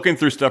because I was looking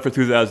through stuff for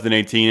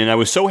 2018, and I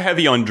was so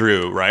heavy on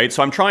Drew, right?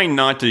 So I'm trying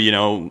not to,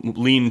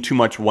 lean too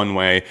much one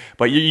way.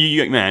 But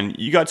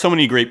you got so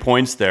many great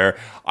points there.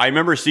 I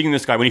remember seeing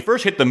this guy when he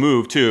first hit the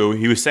move too.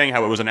 He was saying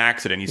how it was an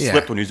accident. He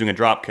slipped when he was doing a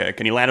drop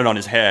kick, and he landed on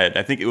his head.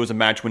 I think it was a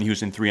match when he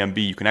was in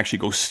 3MB. You can actually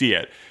go see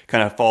it.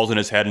 Kind of falls on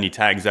his head, and he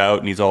tags out,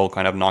 and he's all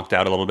kind of knocked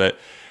out a little bit.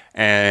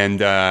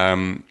 And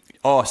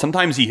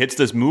sometimes he hits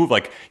this move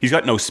like he's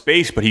got no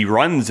space, but he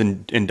runs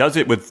and does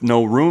it with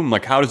no room.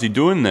 Like, how is he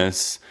doing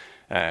this?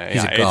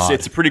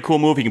 It's a pretty cool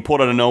move. He can pull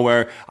it out of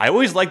nowhere. I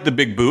always liked the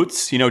big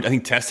boots. I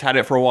think Test had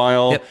it for a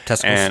while. Yep,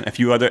 Test and a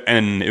few other,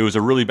 and it was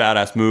a really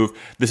badass move.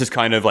 This is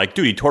kind of like,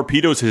 dude, he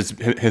torpedoes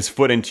his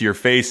foot into your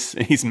face.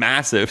 He's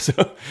massive. So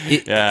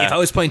if I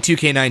was playing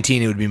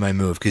 2K19, it would be my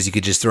move because you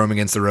could just throw him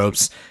against the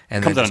ropes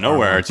and comes out of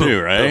nowhere too,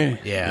 right? Boom.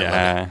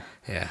 Yeah.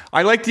 Yeah,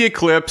 I like the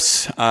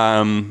Eclipse.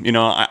 I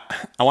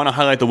want to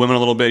highlight the women a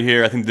little bit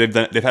here. I think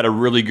they've had a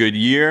really good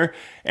year,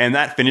 and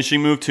that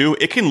finishing move too.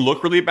 It can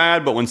look really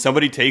bad, but when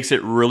somebody takes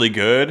it really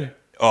good,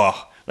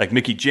 like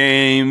Mickie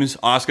James,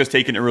 Asuka's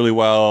taking it really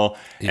well,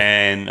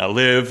 and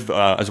Liv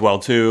as well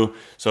too.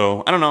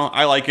 So I don't know.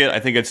 I like it. I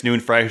think it's new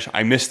and fresh.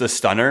 I miss the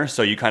stunner,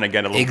 so you kind of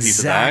get a little piece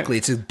of that. Exactly.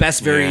 It's the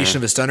best variation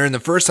of a stunner. And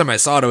the first time I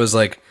saw it, I was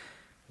like,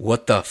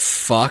 "What the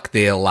fuck?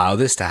 They allow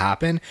this to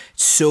happen?"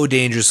 It's so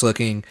dangerous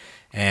looking.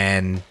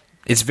 And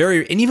it's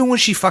and even when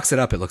she fucks it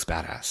up, it looks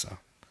badass. So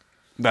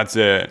that's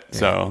it. Yeah.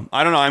 So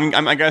I don't know.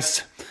 I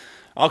guess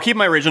I'll keep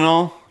my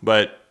original,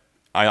 but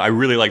I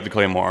really like the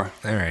Claymore.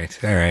 All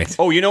right.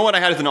 Oh, you know what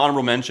I had as an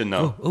honorable mention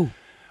though? Oh.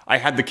 I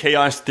had the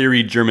Chaos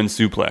Theory German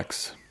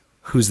Suplex.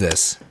 Who's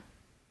this?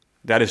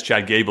 That is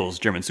Chad Gable's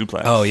German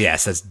Suplex. Oh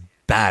yes, that's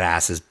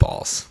badass as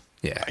balls.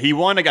 Yeah. He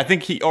won. I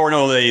think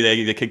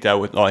they kicked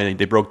out with.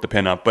 They broke the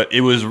pin up, but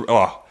it was.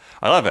 I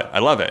love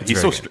it.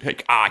 He's so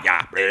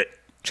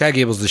Chad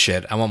Gable's the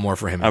shit. I want more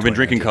for him. I've been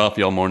drinking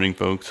coffee all morning,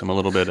 folks. I'm a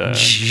little bit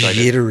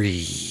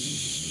jittery.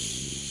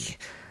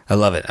 I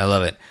love it.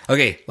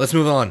 Okay, let's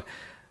move on.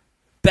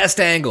 Best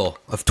angle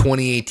of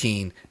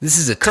 2018. This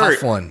is a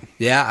tough one.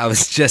 Yeah, I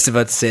was just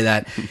about to say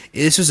that.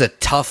 This was a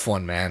tough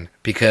one, man,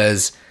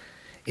 because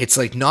it's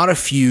like not a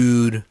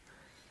feud.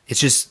 It's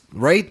just,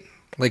 right?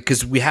 Like,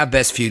 because we have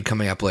best feud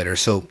coming up later.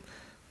 So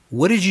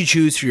what did you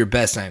choose for your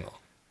best angle?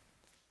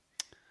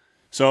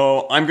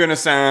 So I'm going to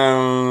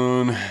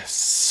sound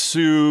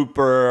super,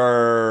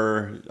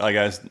 I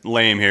guess,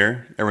 lame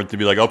here. Everyone to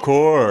be like, of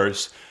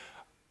course.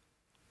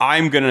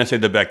 I'm going to say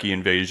the Becky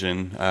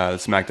invasion,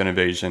 SmackDown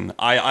invasion.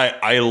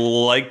 I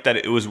like that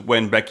it was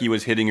when Becky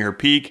was hitting her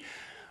peak.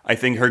 I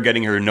think her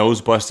getting her nose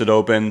busted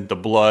open, the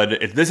blood.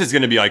 This is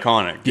going to be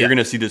iconic. Yeah. You're going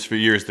to see this for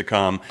years to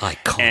come.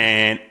 Iconic.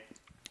 And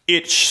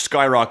it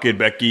skyrocketed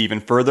Becky even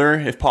further,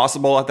 if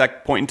possible, at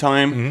that point in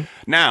time. Mm-hmm.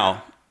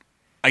 Now,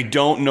 I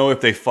don't know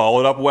if they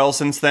followed up well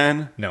since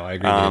then. No, I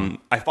agree.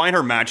 I find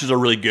her matches are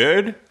really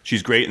good.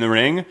 She's great in the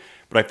ring.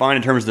 But I find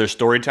in terms of their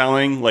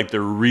storytelling, like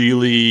they're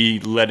really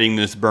letting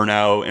this burn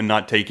out and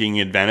not taking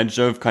advantage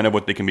of kind of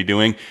what they can be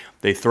doing.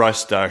 They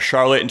thrust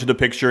Charlotte into the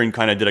picture and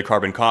kind of did a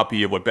carbon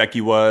copy of what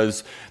Becky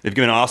was. They've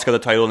given Asuka the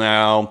title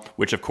now,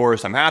 which of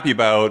course I'm happy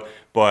about.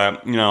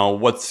 But,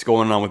 what's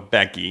going on with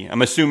Becky?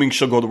 I'm assuming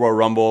she'll go to the Royal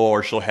Rumble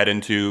or she'll head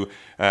into,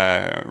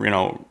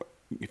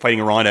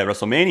 fighting Ronda at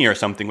WrestleMania or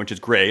something, which is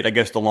great. I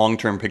guess the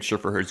long-term picture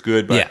for her is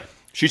good, but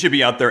she should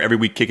be out there every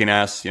week kicking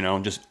ass,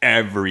 just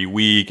every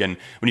week. And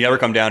when you ever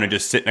come down and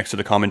just sit next to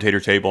the commentator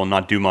table and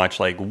not do much,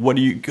 like,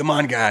 come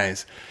on,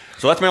 guys.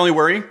 So that's my only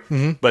worry.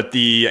 Mm-hmm. But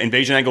the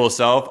invasion angle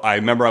itself, I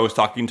remember I was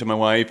talking to my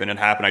wife and it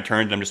happened. I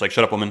turned and I'm just like,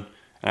 shut up, woman.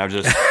 And I was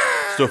just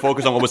still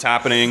focused on what was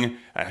happening.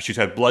 She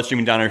had blood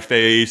streaming down her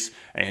face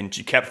and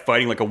she kept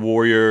fighting like a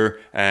warrior.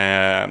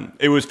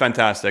 It was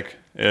fantastic.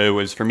 It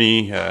was, for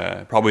me,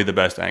 probably the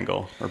best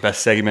angle or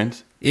best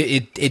segment.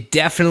 It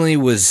definitely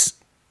was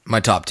my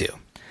top two.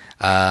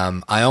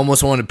 I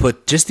almost wanted to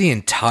put just the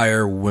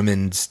entire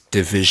women's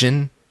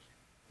division.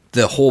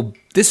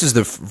 This is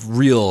the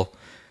real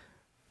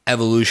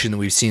evolution that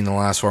we've seen in the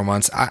last 4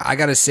 months. I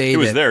got to say, it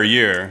was their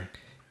year.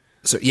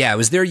 So yeah, it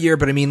was their year,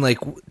 but I mean, like,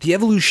 the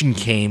evolution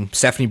came,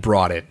 Stephanie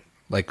brought it,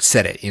 like,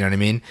 said it, you know what I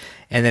mean?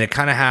 And then it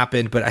kind of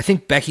happened, but I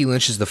think Becky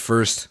Lynch is the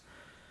first,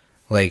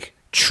 like,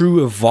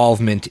 true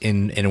involvement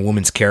in a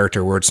woman's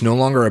character where it's no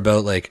longer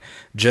about, like,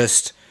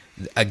 just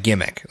a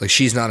gimmick. Like,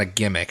 she's not a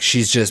gimmick.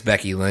 She's just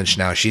Becky Lynch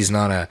now. She's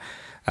not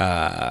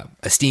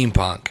a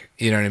steampunk.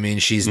 You know what I mean?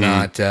 She's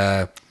not.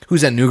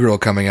 Who's that new girl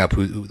coming up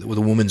with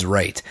a woman's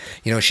right?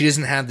 You know, she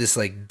doesn't have this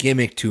like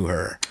gimmick to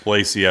her.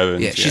 Lacey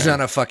Evans. Yeah, she's not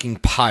a fucking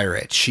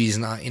pirate. She's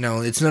not, you know,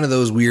 it's none of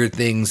those weird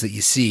things that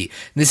you see.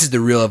 And this is the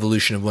real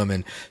evolution of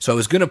women. So I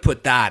was going to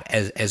put that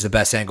as the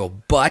best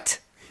angle, but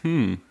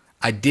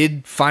I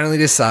did finally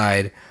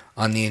decide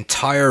on the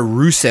entire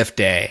Rusev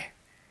Day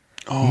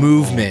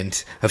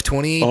movement of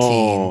 2018.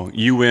 Oh,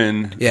 you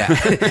win. Yeah.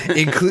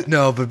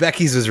 No, but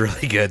Becky's was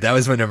really good. That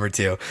was my number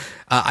 2.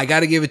 I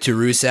got to give it to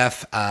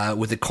Rusev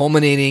with it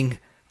culminating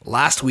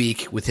last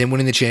week with him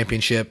winning the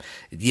championship.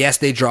 Yes,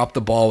 they dropped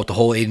the ball with the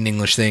whole Aiden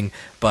English thing,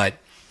 but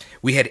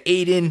we had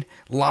Aiden,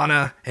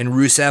 Lana, and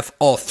Rusev,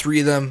 all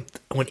 3 of them.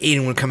 When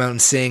Aiden would come out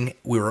and sing,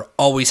 we were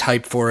always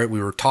hyped for it.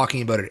 We were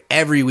talking about it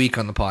every week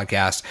on the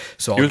podcast.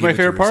 So it was my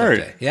favorite part.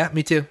 Day. Yeah,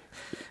 me too.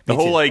 The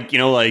whole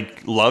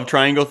love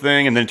triangle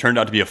thing, and then it turned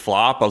out to be a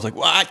flop. I was like,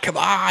 "What? Come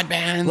on,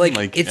 man!"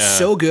 It's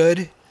so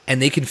good,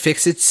 and they can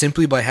fix it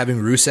simply by having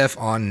Rusev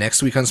on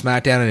next week on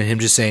SmackDown, and him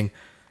just saying,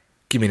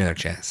 "Give me another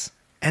chance,"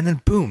 and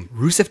then boom,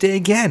 Rusev Day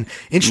again.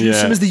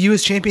 Introduce him as the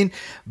U.S. champion,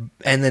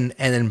 and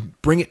then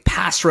bring it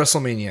past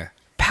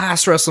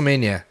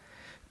WrestleMania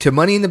to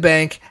Money in the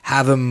Bank.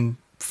 Have him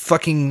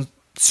fucking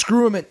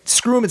screw him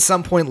at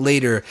some point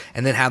later,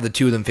 and then have the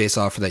 2 of them face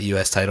off for that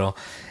U.S. title.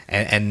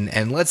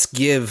 And let's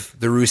give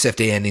the Rusev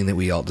Day ending that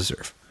we all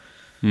deserve.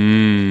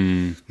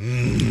 I'm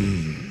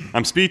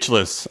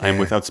speechless. I'm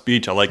without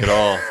speech. I like it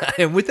all. I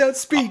am without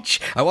speech.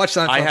 I watched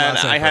that. I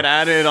had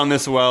added on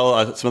this some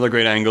other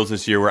great angles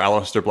this year where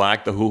Aleister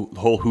Black, the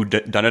whole who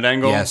done it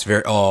angle. Yes,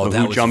 that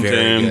was jumped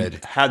very in.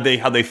 good. How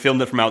they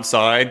filmed it from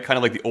outside, kind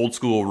of like the old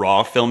school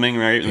Raw filming,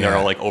 right? And they're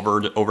all like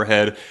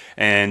overhead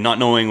and not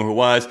knowing who it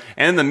was.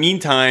 And in the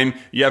meantime,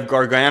 you have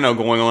Gargano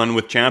going on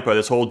with Ciampa,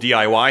 this whole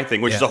DIY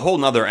thing, which is a whole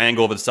nother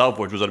angle of itself,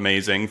 which was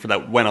amazing for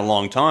that went a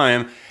long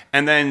time.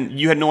 And then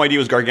you had no idea it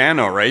was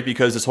Gargano, right?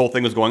 Because this whole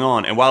thing was going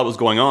on. And while it was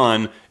going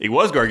on, it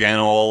was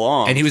Gargano all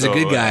along. And he was a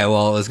good guy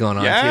while it was going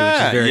on, too, which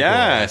is very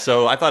cool.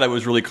 So I thought it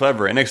was really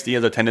clever. NXT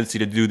has a tendency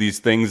to do these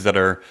things that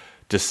are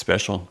just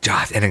special.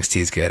 God,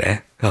 NXT is good, eh?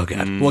 Oh,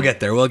 God. We'll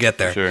get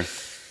there. Sure.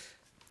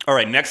 All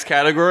right, next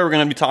category we're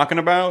going to be talking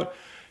about,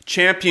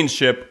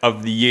 Championship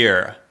of the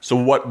Year. So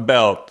what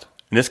belt?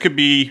 And this could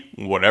be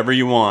whatever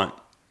you want.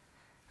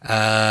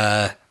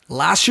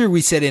 Last year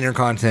we said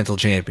Intercontinental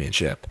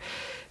Championship.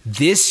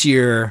 This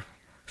year,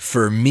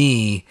 for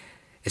me,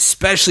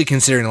 especially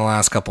considering the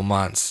last couple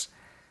months,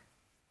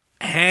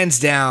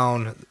 hands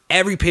down,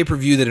 every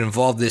pay-per-view that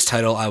involved this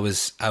title, I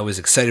was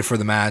excited for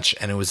the match,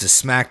 and it was the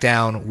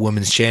SmackDown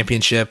Women's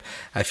Championship.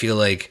 I feel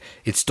like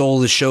it stole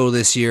the show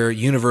this year.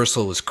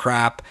 Universal was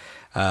crap.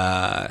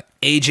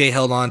 AJ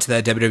held on to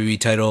that WWE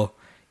title.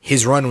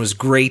 His run was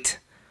great.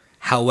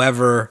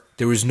 However,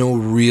 there was no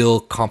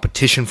real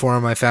competition for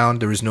him, I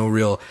found. There was no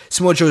real...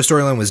 Samoa Joe's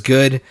storyline was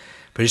good,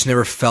 but I just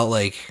never felt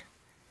like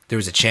there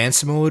was a chance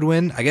Samoa would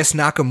win. I guess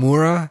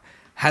Nakamura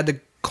had the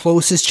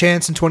closest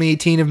chance in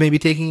 2018 of maybe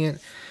taking it.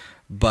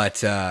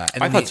 But I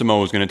thought Samoa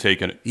was going to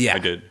take it. Yeah. I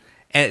did.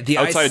 And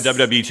outside of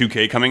WWE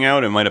 2K coming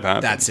out, it might have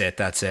happened. That's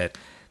it.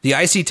 The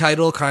IC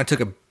title kind of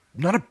took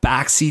not a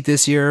backseat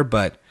this year,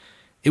 but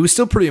it was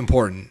still pretty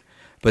important.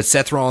 But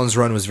Seth Rollins'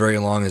 run was very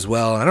long as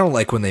well. I don't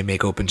like when they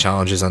make open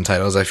challenges on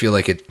titles. I feel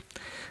like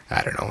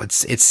I don't know.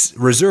 It's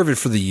reserve it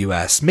for the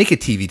US. Make a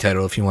TV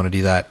title if you want to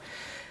do that.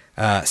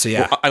 So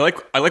yeah, well, I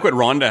like what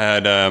Ronda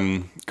had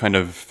I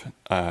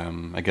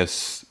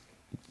guess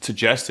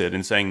suggested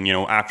in saying, you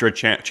know, after a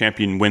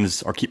champion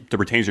wins or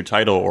retains your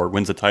title or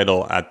wins the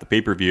title at the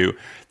pay-per-view,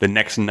 the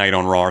next night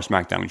on Raw or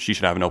SmackDown, she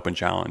should have an open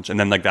challenge, and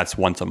then like that's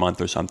once a month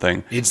or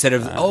something instead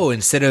of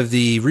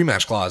the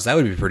rematch clause. That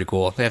would be pretty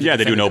cool. They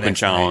do an open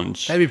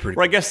challenge. That'd be pretty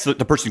cool. I guess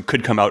the person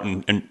could come out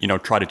and you know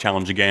try to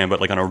challenge again, but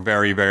like on a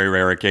very, very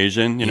rare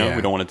occasion. You know,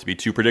 we don't want it to be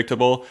too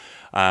predictable.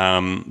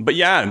 But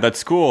yeah,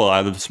 that's cool.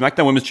 The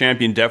SmackDown Women's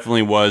Champion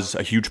definitely was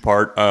a huge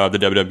part of the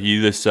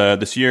WWE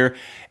this year,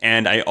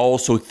 and I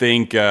also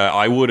think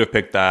I would have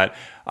picked that.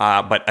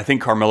 But I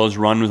think Carmella's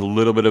run was a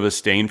little bit of a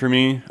stain for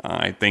me.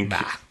 I think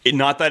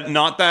not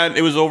that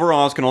it was over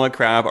Asuka and all that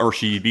crap, or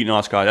she beaten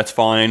Asuka. That's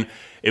fine.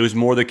 It was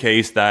more the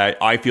case that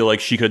I feel like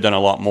she could have done a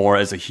lot more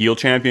as a heel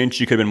champion.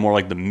 She could have been more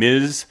like the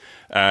Miz.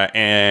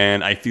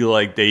 And I feel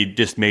like they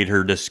just made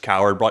her this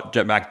coward, brought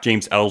back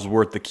James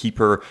Ellsworth to keep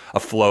her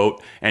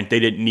afloat, and they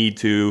didn't need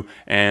to.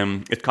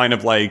 And it's kind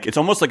of like, it's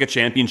almost like a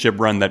championship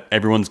run that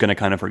everyone's going to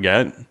kind of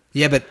forget.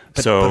 Yeah, but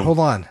hold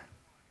on.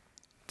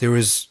 There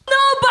was...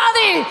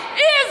 Nobody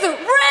is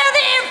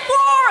ready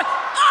for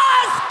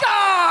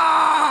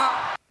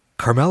Asuka!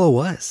 Carmella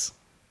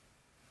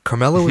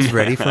was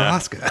ready for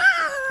Asuka.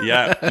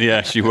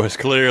 Yeah, she was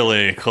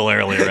clearly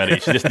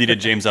ready. She just needed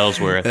James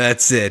Ellsworth.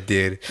 That's it,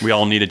 dude. We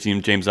all needed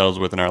James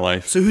Ellsworth in our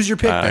life. So who's your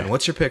pick, Ben?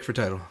 What's your pick for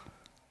title?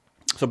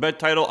 So bet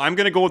title, I'm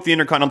going to go with the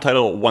Intercontinental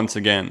title once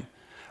again.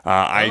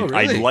 I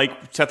really? like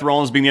Seth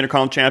Rollins being the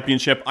Intercontinental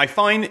Championship. I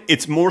find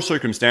it's more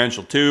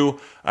circumstantial too.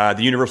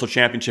 The Universal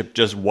Championship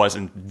just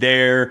wasn't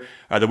there.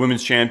 The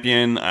Women's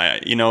Champion,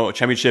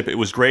 Championship, it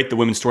was great. The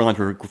women's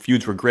storylines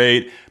feuds were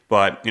great.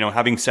 But,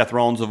 having Seth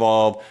Rollins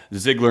involved,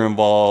 Ziggler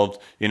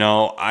involved,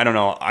 I don't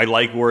know. I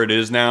like where it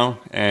is now.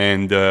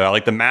 And I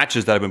like the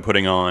matches that I've been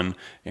putting on.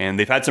 And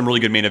they've had some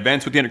really good main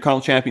events with the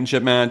Intercontinental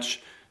Championship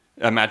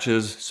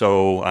matches.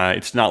 So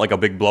it's not like a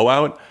big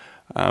blowout.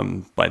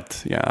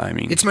 But yeah, I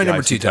mean, It's my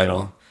number 2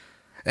 title.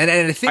 And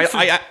I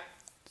think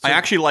I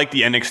actually like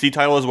the NXT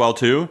title as well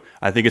too.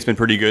 I think it's been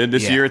pretty good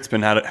this year. It's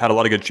been had a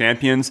lot of good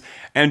champions.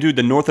 And dude,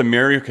 the North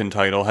American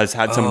title has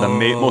had some of the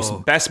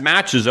most best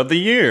matches of the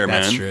year,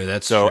 man. That's true.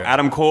 That's so true.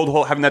 Adam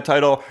Cole having that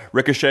title,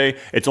 Ricochet.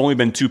 It's only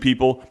been 2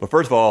 people, but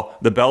first of all,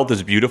 the belt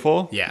is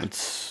beautiful. Yeah,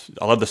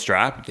 I love the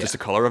strap. Just the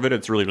color of it.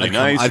 It's really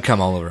nice. I'd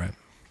come all over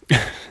it.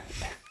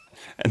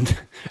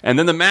 And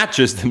then the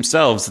matches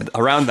themselves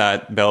around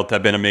that belt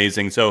have been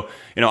amazing. So,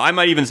 I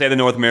might even say the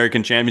North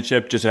American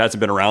Championship just hasn't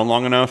been around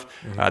long enough.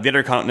 The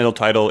Intercontinental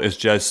title is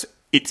just,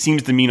 it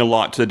seems to mean a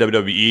lot to the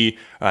WWE.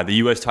 The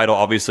U.S. title,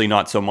 obviously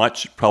not so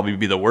much, probably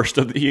be the worst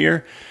of the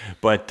year.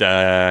 But,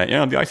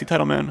 the IC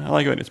title, man, I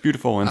like it. It's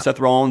beautiful. And Seth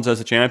Rollins as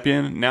a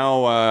champion.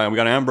 Now we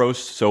got Ambrose,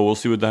 so we'll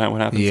see what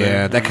happens there.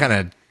 Yeah, that kind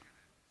of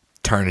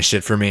tarnished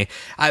it for me.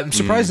 I'm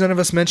surprised none of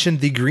us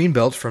mentioned the green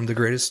belt from the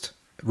greatest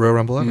Royal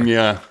Rumble ever.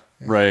 Yeah.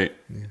 Right.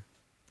 Yeah.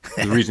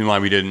 The reason why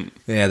we didn't.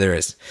 Yeah, there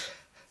is.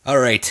 All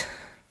right.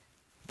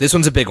 This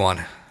one's a big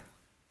one.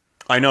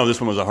 I know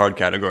this one was a hard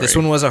category. This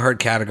one was a hard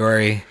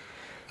category.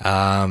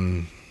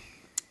 The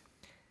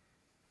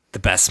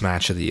best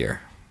match of the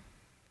year.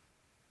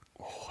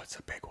 Oh, it's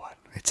a big one.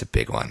 It's a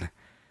big one.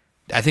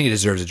 I think it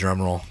deserves a drum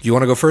roll. Do you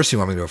want to go first or you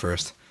want me to go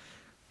first?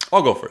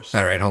 I'll go first.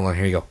 All right, hold on.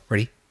 Here you go.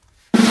 Ready?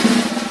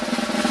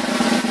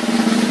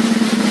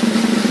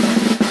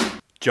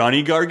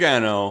 Johnny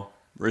Gargano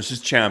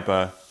versus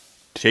Ciampa,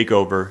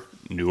 TakeOver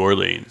New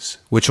Orleans.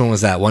 Which one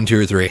was that? 1,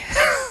 2, or 3?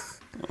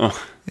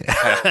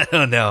 I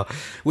don't know.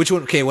 Which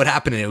one? Okay, what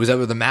happened in it? Was that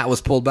where the mat was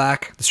pulled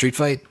back? The street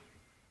fight?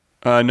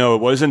 No,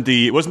 it wasn't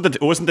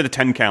the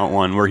 10 count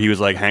one where he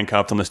was like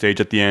handcuffed on the stage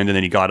at the end and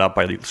then he got up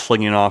by like,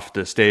 slinging off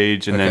the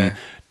stage and then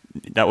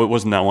that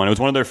wasn't that one. It was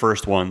one of their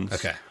first ones.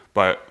 Okay.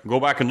 But go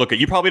back and look at.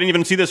 You probably didn't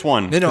even see this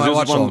one. No, I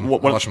watched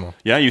them all.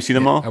 Yeah, you see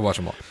them all. I watched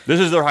them all.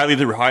 This is their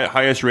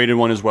highest rated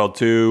one as well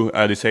too.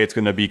 They say it's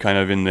going to be kind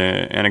of in the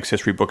Annex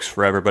history books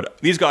forever. But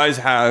these guys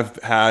have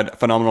had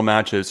phenomenal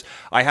matches.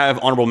 I have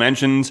honorable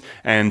mentions,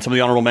 and some of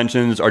the honorable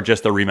mentions are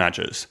just the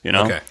rematches.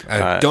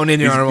 Okay. Don't name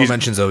your honorable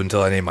mentions though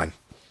until I name mine.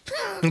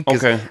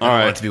 Okay, all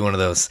right. I want it to be one of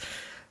those.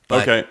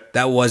 But okay,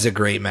 that was a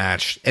great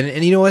match, and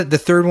you know what? The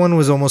third one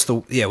was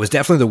it was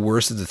definitely the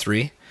worst of the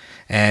 3.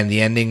 And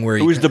the ending where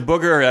it was the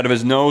booger out of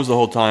his nose the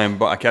whole time,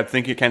 but I can't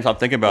stop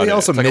thinking about it. He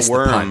also it's like missed a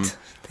worm. the punt.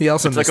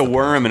 It's like a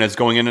worm, and it's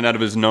going in and out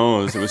of his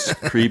nose. It was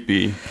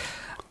creepy.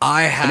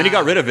 And then he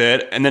got rid of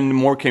it, and then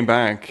more came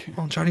back.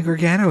 Well, Johnny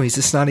Gargano, he's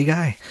a snotty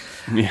guy.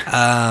 Yeah.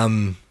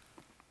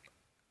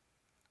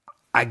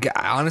 I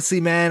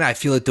honestly, man, I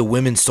feel like the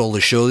women stole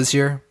the show this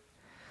year.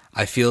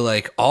 I feel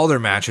like all their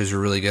matches were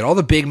really good. All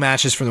the big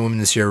matches from the women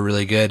this year were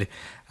really good.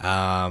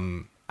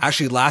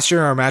 Actually, last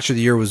year our match of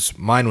the year was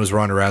Ronda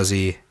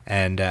Rousey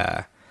and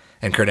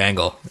Kurt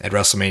Angle at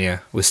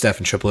WrestleMania with Steph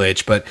and Triple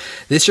H. But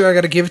this year I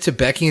got to give it to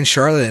Becky and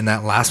Charlotte in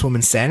that last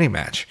woman standing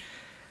match.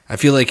 I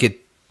feel like it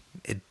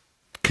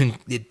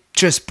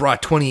just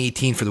brought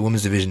 2018 for the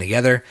women's division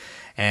together.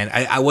 And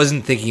I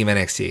wasn't thinking of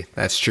NXT.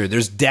 That's true.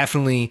 There's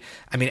definitely,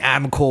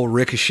 Adam Cole,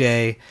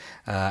 Ricochet.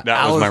 That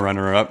was my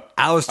runner-up.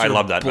 I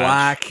love that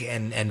Black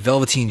match. and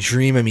Velveteen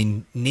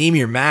Dream. Name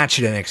your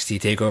match at NXT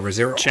takeovers.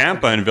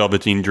 Ciampa and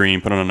Velveteen Dream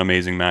put on an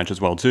amazing match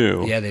as well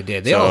too. Yeah, they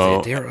did. They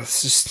all did.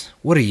 It's just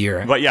what a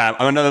year. But yeah,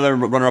 another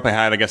runner-up I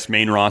had, I guess,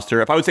 main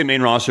roster. If I would say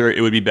main roster,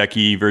 it would be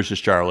Becky versus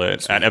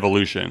Charlotte at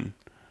Evolution.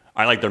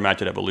 I like their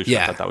match at Evolution.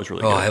 Yeah. I thought that was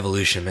really good. Oh,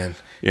 Evolution, man.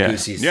 Yeah.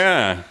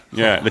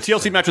 Yeah. The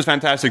TLC match was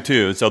fantastic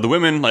too. So the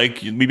women,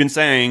 like we've been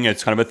saying,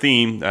 it's kind of a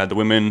theme. The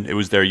women, it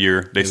was their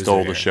year. They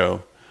stole the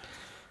show.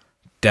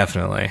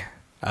 Definitely.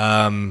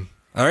 All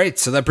right,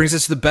 so that brings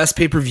us to the best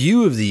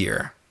pay-per-view of the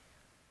year.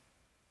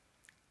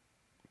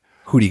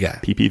 Who do you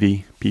got?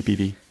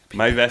 PPV.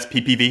 My best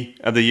PPV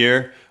of the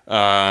year.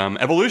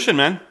 Evolution,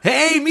 man.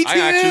 Hey, me too. I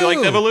actually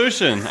liked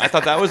Evolution. I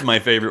thought that was my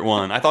favorite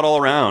one. I thought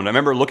all around. I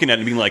remember looking at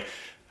it and being like,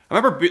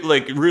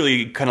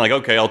 really kind of like,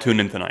 okay, I'll tune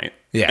in tonight.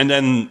 Yeah. And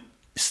then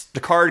the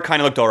card kind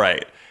of looked all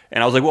right.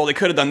 And I was like, well, they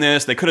could have done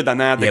this. They could have done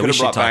that. They could have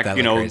brought back,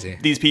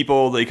 these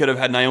people. They could have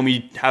had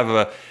Naomi have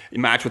a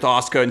match with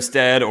Asuka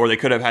instead, or they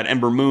could have had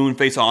Ember Moon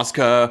face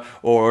Asuka,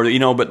 or,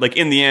 but like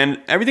in the end,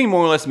 everything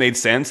more or less made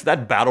sense.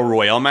 That Battle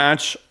Royale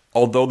match,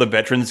 although the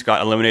veterans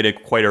got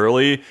eliminated quite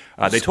early,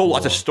 they told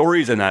lots of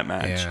stories in that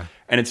match. Yeah.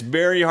 And it's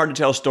very hard to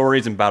tell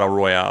stories in Battle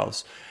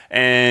Royales.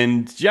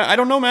 And yeah, I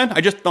don't know, man.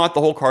 I just thought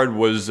the whole card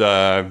was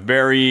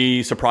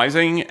very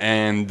surprising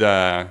and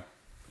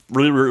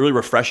really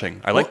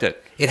refreshing. I liked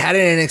it. It had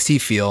an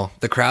NXT feel.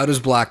 The crowd was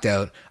blocked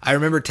out. I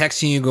remember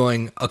texting you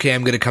going, okay,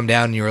 I'm going to come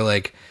down. And you were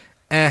like,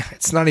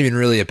 it's not even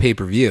really a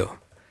pay-per-view.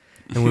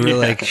 And we were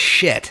like,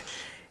 shit.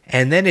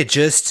 And then it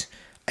just,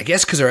 I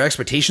guess because our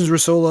expectations were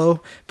so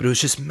low, but it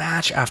was just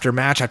match after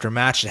match after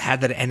match. It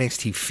had that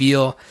NXT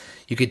feel.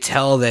 You could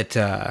tell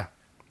that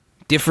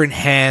different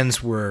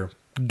hands were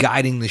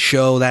guiding the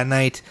show that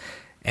night.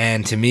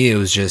 And to me, it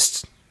was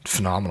just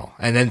phenomenal.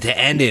 And then to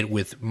end it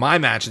with my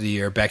match of the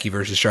year, Becky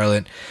versus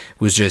Charlotte,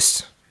 was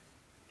just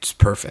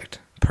perfect.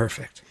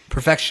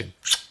 Perfection.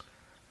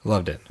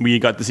 Loved it. We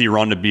got to see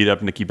Ronda beat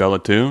up Nikki Bella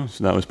too,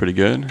 so that was pretty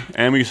good.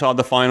 And we saw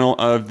the final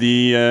of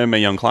the Mae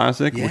Young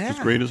Classic, which was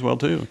great as well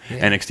too.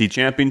 Yeah. NXT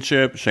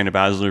Championship, Shayna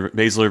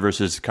Baszler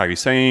versus Kairi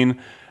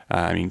Sane.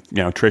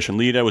 Trish and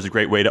Lita was a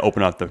great way to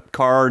open up the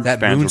card.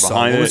 That fans were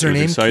behind what was it. Her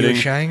name? Exciting. Io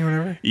Shirai or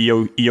whatever.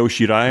 Io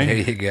Shirai. There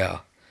you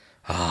go.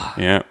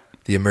 Yeah.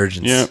 The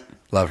Emergence. Yeah.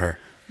 Love her.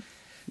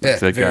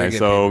 That's it, guys.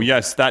 So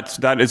yes,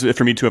 that is it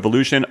for me to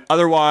Evolution.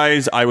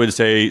 Otherwise, I would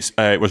say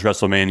it was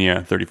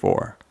WrestleMania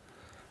 34.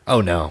 Oh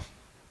no,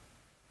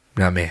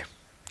 not me.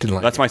 Didn't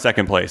like. That's my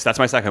second place.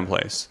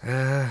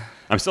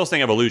 I'm still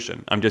saying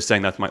Evolution. I'm just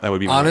saying that would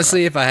be.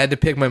 Honestly, if I had to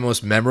pick my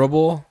most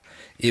memorable,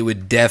 it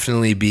would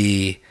definitely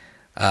be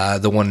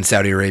the one in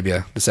Saudi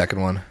Arabia, the second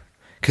one,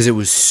 because it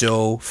was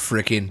so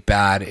freaking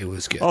bad. It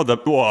was good. Oh,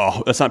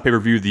 that's not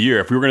pay-per-view of the year.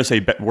 If we were going to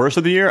say worst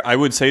of the year, I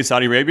would say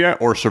Saudi Arabia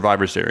or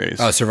Survivor Series.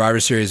 Oh,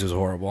 Survivor Series was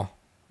horrible.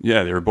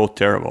 Yeah, they were both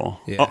terrible.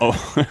 Yeah.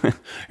 Uh-oh.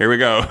 Here we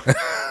go.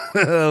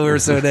 We're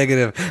so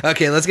negative.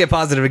 Okay, let's get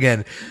positive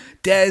again.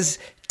 Des,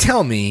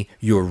 tell me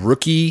your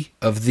rookie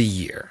of the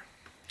year.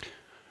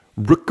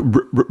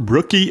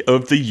 Rookie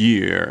of the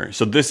year.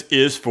 So this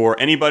is for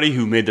anybody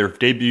who made their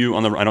debut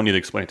on the... I don't need to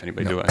explain it to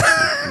anybody, do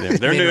I?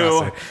 They're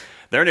new.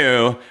 They're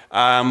new.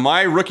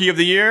 My rookie of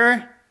the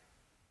year,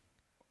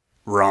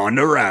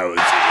 Ronda Rousey.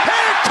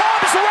 Here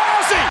comes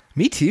Rousey!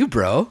 Me too,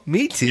 bro.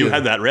 Me too. You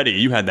had that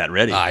ready.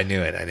 I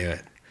knew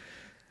it.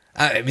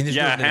 I mean, there's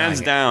no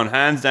hands down,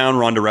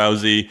 Ronda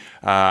Rousey.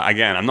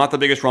 Again, I'm not the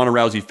biggest Ronda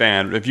Rousey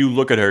fan, but if you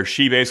look at her,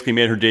 she basically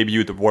made her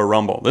debut at the Royal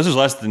Rumble. This is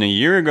less than a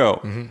year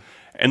ago. Mm-hmm.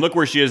 And look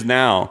where she is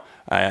now.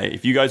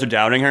 If you guys are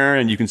doubting her,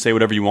 and you can say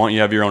whatever you want,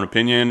 you have your own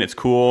opinion, it's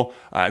cool.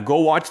 Go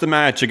watch the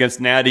match against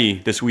Natty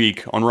this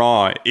week on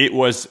Raw. It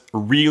was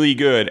really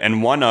good,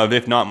 and one of,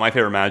 if not my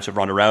favorite match of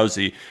Ronda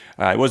Rousey.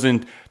 It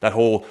wasn't that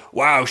whole,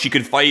 wow, she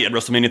could fight at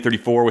WrestleMania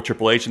 34 with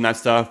Triple H and that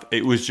stuff.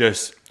 It was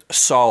just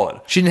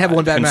solid. She didn't have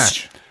one bad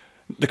match.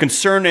 The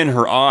concern in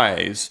her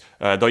eyes,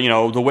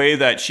 the way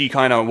that she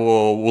kind of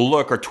will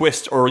look or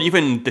twist, or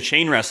even the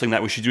chain wrestling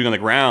that she's doing on the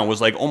ground was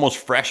like almost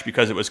fresh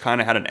because it was kind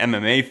of had an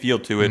MMA feel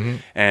to it. Mm-hmm.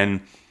 And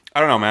I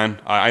don't know, man.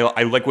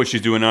 I like what she's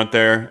doing out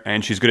there,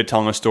 and she's good at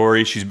telling a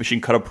story. She can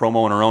cut a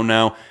promo on her own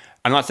now.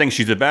 I'm not saying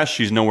she's the best.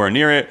 She's nowhere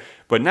near it.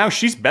 But now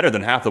she's better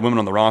than half the women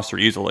on the roster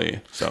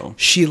easily. So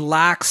she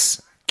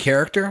lacks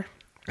character.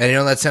 And I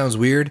know that sounds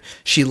weird.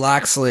 She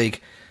lacks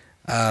she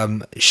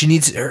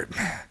needs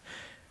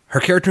her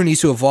character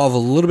needs to evolve a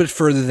little bit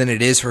further than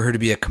it is for her to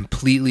be a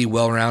completely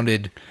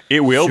well-rounded.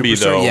 It will be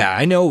though. Yeah,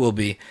 I know it will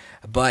be.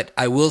 But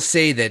I will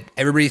say that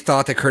everybody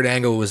thought that Kurt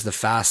Angle was the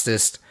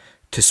fastest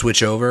to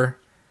switch over,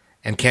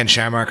 and Ken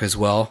Shamrock as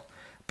well.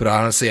 But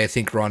honestly, I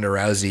think Ronda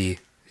Rousey,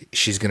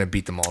 she's going to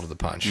beat them all to the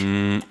punch.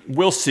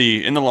 We'll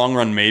see. In the long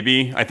run,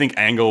 maybe. I think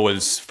Angle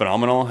was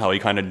phenomenal, how he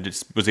kind of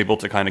just was able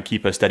to kind of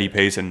keep a steady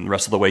pace and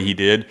wrestle the way he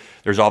did.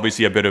 There's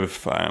obviously a bit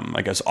of,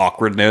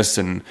 awkwardness.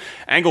 And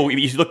Angle,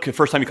 you look, the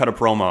first time he cut a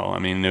promo, I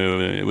mean,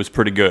 it was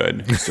pretty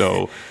good.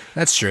 So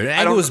that's true.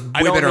 Angle was way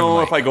I don't better know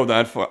on if I go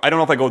that far. I don't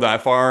know if I go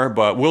that far,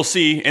 but we'll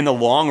see. In the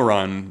long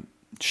run,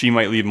 she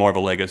might leave more of a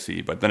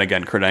legacy. But then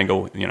again, Kurt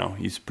Angle,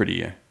 he's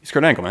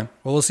Kurt Angle, man.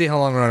 Well, we'll see how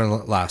long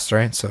Ronda lasts,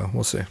 right? So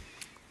we'll see.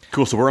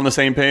 Cool. So we're on the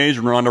same page,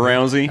 Ronda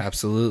Rousey.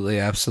 Absolutely.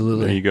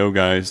 There you go,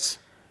 guys.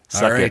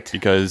 Suck right. it,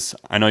 because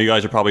I know you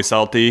guys are probably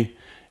salty,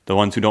 the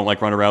ones who don't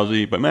like Ronda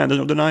Rousey, but man, there's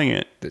no denying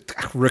it.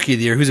 Rookie of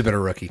the year. Who's a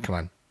better rookie? Come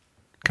on.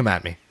 Come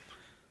at me.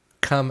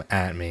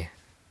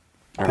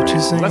 Let's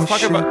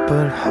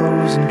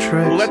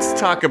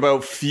talk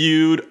about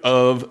feud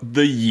of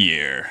the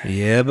year.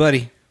 Yeah,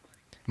 buddy.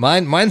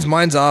 Mine's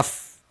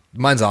off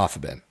a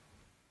bit.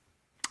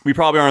 We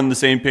probably are on the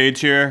same page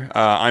here.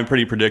 I'm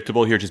pretty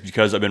predictable here just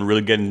because I've been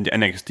really getting into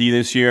NXT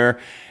this year.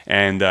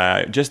 And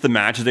just the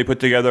matches they put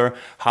together,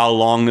 how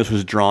long this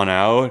was drawn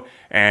out.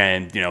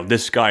 And,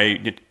 this guy,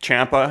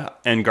 Ciampa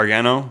and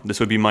Gargano, this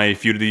would be my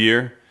feud of the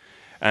year.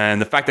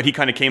 And the fact that he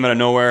kind of came out of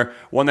nowhere,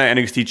 won that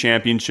NXT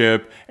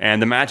championship,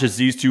 and the matches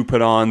these two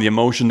put on, the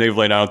emotion they've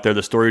laid out there,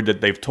 the story that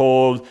they've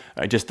told,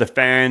 just the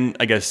fan,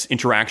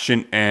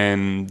 interaction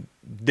and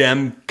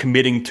them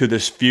committing to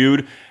this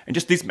feud, and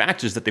just these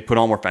matches that they put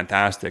on were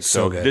fantastic.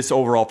 So this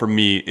overall for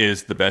me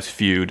is the best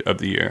feud of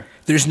the year.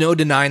 There's no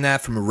denying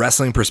that from a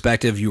wrestling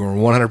perspective. You are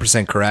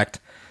 100% correct.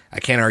 I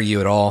can't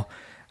argue at all.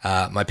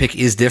 My pick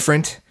is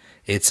different.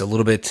 It's a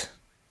little bit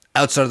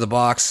outside of the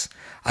box.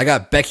 I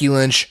got Becky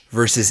Lynch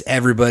versus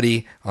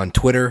everybody on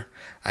Twitter.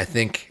 I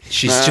think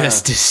she's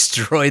just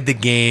destroyed the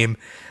game.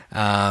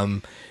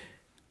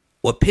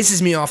 What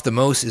pisses me off the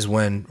most is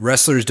when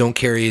wrestlers don't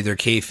carry their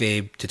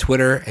kayfabe to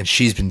Twitter, and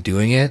she's been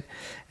doing it.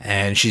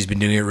 and she's been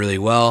doing it really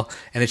well.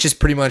 And it's just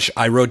pretty much,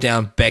 I wrote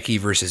down Becky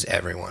versus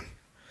everyone.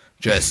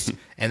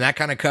 And that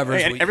kind of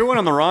covers and everyone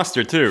on the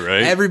roster too,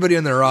 right? Everybody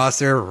on the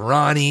roster,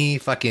 Ronnie,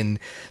 fucking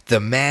the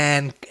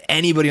man,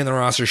 anybody on the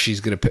roster, she's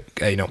gonna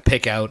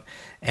pick out,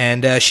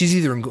 and she's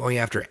either going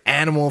after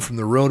Animal from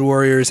the Road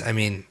Warriors. I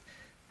mean,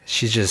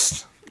 she's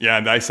just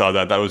I saw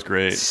that. That was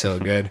great. So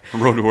good.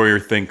 Road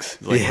Warrior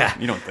thinks. Like, yeah,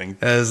 you don't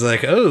think. I was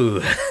like,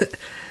 oh,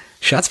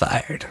 shots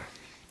fired.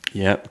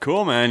 Yeah,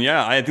 cool, man.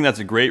 Yeah, I think that's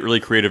a great, really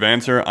creative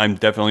answer. I'm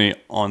definitely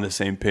on the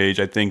same page.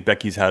 I think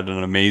Becky's had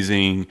an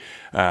amazing,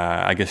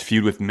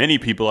 feud with many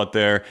people out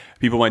there.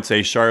 People might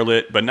say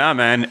Charlotte, but nah,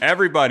 man,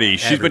 everybody.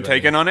 She's been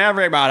taking on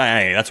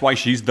everybody. That's why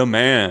she's the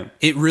man.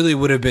 It really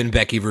would have been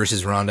Becky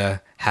versus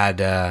Ronda had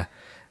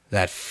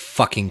that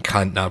fucking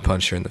cunt not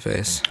punch her in the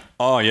face.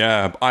 Oh,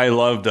 yeah. I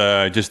loved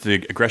just the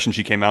aggression.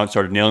 She came out and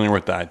started nailing her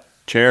with that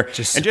chair.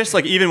 Just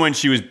like even when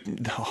she was...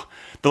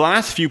 The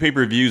last few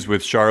pay-per-views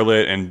with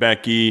Charlotte and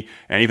Becky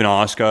and even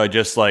Asuka,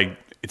 just like,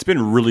 it's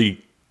been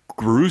really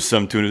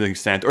gruesome to an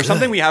extent, or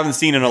something we haven't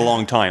seen in a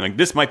long time. Like,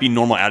 this might be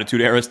normal Attitude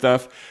Era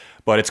stuff,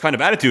 but it's kind of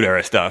Attitude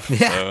Era stuff.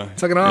 Yeah, so,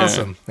 it's fucking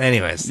awesome. Yeah.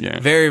 Anyways,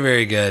 very,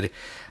 very good.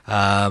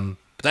 But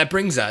that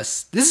brings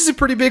us, this is a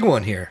pretty big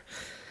one here.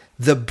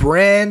 The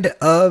brand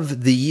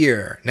of the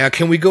year. Now,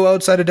 can we go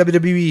outside of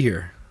WWE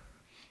here?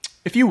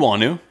 If you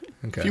want to.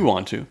 Okay. If you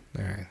want to.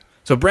 All right.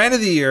 So, brand of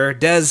the year,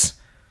 Des,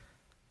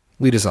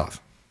 lead us off.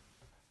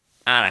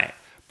 All right.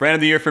 Brand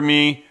of the year for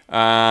me.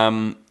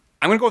 I'm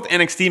going to go with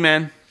NXT,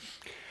 man.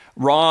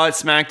 Raw,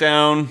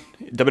 SmackDown,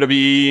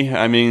 WWE.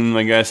 I mean,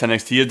 I guess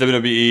NXT is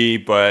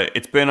WWE, but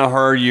it's been a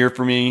hard year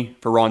for me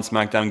for Raw and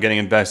SmackDown, getting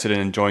invested and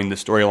enjoying the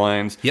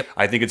storylines. Yep.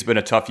 I think it's been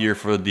a tough year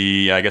for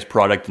the,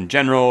 product in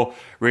general.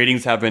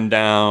 Ratings have been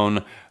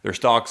down. Their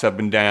stocks have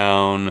been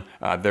down.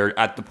 They're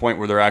at the point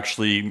where they're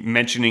actually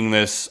mentioning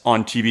this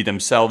on TV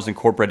themselves,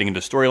 incorporating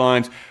into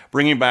storylines,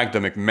 bringing back the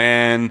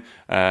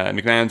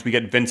McMahons. We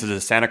get Vince as a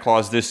Santa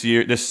Claus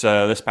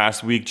this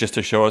past week, just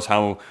to show us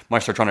how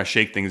much they're trying to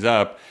shake things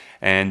up.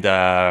 And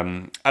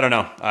I don't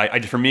know.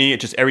 For me, it's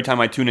just every time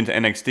I tune into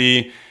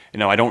NXT,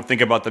 I don't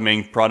think about the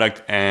main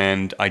product,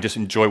 and I just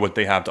enjoy what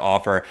they have to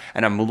offer.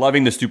 And I'm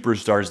loving the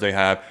superstars they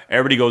have.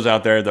 Everybody goes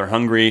out there, they're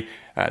hungry.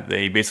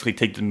 They basically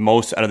take the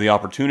most out of the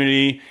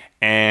opportunity,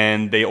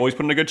 and they always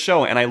put on a good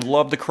show. And I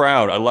love the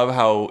crowd. I love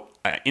how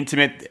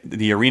intimate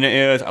the arena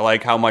is. I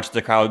like how much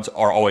the crowds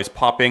are always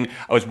popping.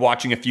 I was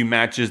watching a few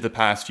matches the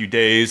past few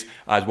days.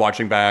 I was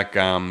watching back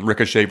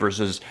Ricochet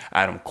versus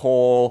Adam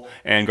Cole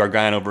and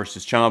Gargano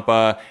versus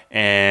Ciampa.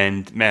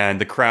 And man,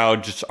 the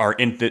crowd just are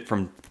in it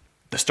from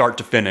the start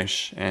to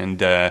finish.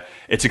 And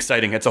it's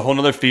exciting. It's a whole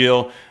nother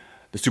feel.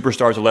 The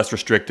superstars are less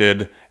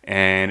restricted,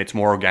 and it's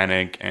more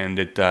organic, and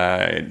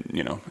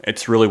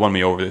it's really won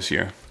me over this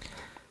year.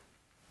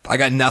 I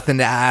got nothing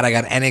to add. I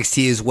got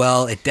NXT as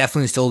well. It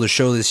definitely stole the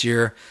show this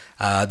year.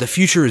 The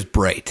future is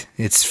bright.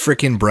 It's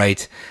freaking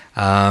bright.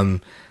 I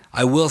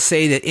will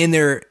say that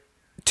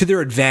to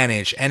their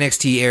advantage,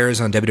 NXT airs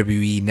on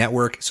WWE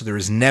Network, so there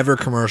is never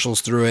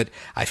commercials through it.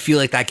 I feel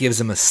like that gives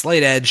them a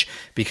slight edge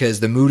because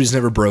the mood is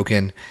never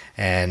broken,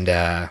 and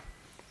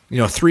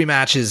 3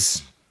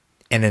 matches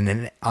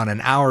and on an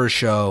hour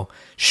show,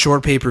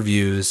 short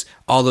pay-per-views,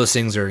 all those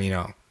things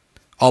are,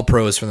 all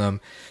pros for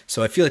them.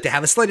 So I feel like they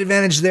have a slight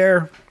advantage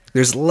there.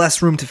 There's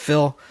less room to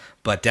fill,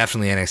 but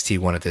definitely NXT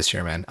won it this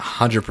year, man.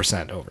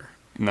 100% over.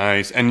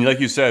 Nice. And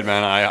like you said,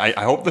 man,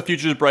 I hope the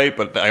future is bright,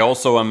 but I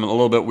also am a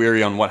little bit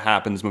weary on what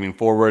happens moving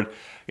forward.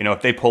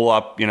 If they pull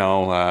up,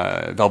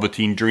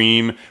 Velveteen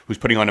Dream, who's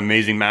putting on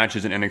amazing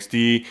matches in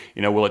NXT,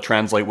 will it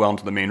translate well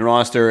into the main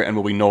roster, and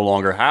will we no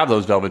longer have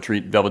those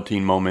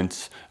Velveteen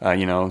moments?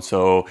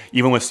 So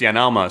even with Cien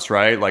Almas,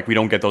 right? Like, we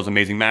don't get those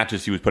amazing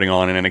matches he was putting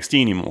on in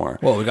NXT anymore.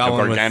 Well, we got if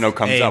one Gargano with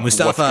comes up.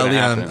 Mustafa Ali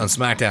on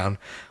SmackDown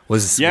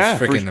was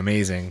freaking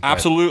amazing.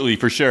 Absolutely,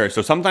 for sure.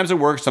 So sometimes it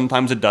works,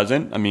 sometimes it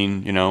doesn't. I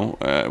mean,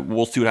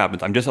 we'll see what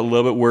happens. I'm just a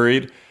little bit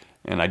worried.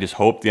 And I just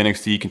hope the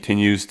NXT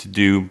continues to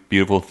do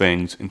beautiful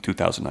things in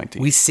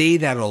 2019. We say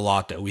that a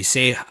lot, though. We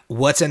say,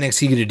 what's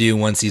NXT going to do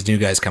once these new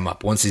guys come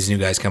up?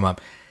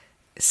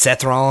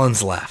 Seth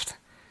Rollins left.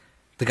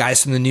 The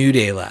guys from the New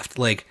Day left.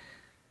 Like,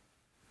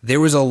 there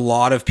was a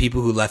lot of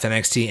people who left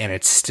NXT, and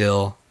it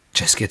still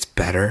just gets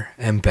better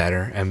and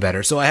better and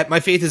better. So my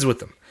faith is with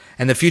them.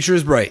 And the future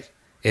is bright.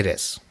 It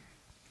is.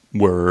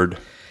 Word.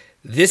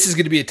 This is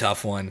going to be a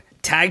tough one.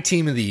 Tag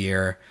Team of the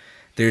Year.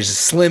 There's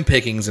slim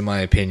pickings, in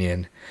my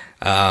opinion.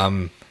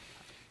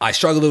 I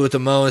struggled with the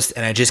most,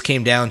 and I just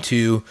came down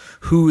to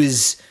who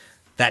is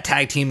that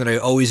tag team that I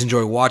always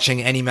enjoy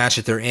watching. Any match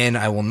that they're in,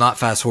 I will not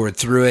fast forward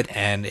through it,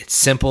 and it's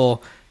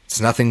simple. It's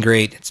nothing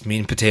great. It's meat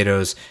and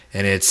potatoes,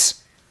 and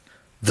it's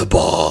the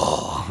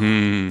Ball.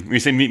 When you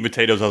say meat and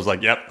potatoes, I was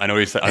like, yep, I know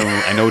what he's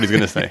I know what he's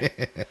going to say.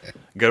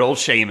 Good old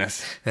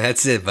Sheamus.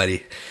 That's it,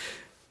 buddy.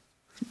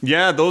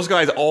 Yeah, those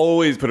guys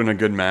always put in a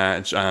good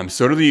match.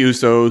 So do the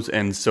Usos,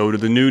 and so do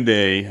the New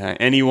Day.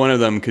 Any one of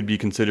them could be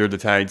considered the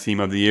tag team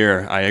of the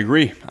year. I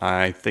agree.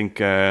 I think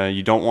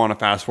you don't want to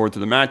fast forward to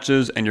the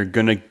matches, and you're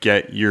going to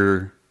get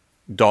your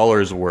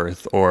dollars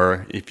worth,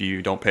 or if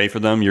you don't pay for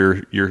them,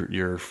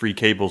 your free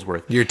cable's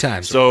worth. Your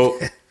time.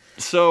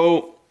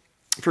 So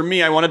for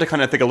me, I wanted to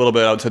kind of think a little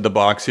bit outside the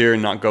box here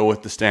and not go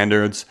with the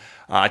standards.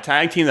 A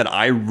tag team that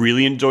I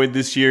really enjoyed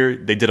this year.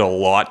 They did a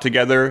lot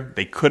together.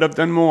 They could have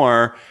done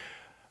more.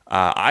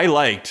 I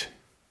liked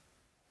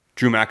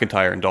Drew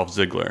McIntyre and Dolph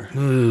Ziggler.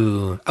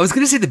 Ooh, I was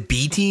gonna say the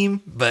B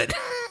team, but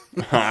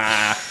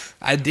I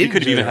did. You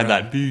could have even had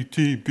that B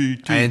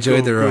team. I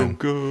enjoyed the run.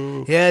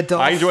 Go. Yeah,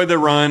 Dolph. I enjoyed the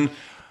run.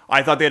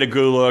 I thought they had a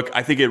good look.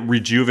 I think it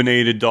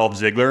rejuvenated Dolph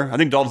Ziggler. I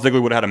think Dolph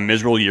Ziggler would have had a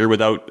miserable year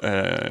without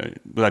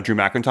Drew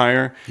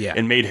McIntyre. Yeah.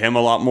 It made him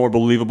a lot more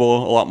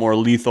believable, a lot more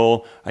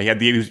lethal.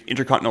 He was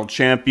Intercontinental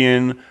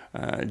Champion.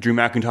 Drew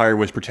McIntyre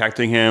was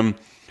protecting him.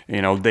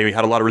 You know, they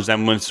had a lot of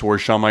resemblance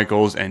towards Shawn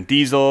Michaels and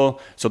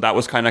Diesel. So that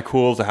was kind of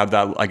cool to have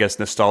that, I guess,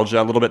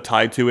 nostalgia a little bit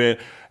tied to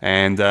it.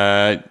 And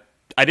I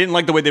didn't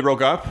like the way they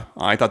broke up.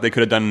 I thought they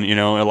could have done,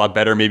 a lot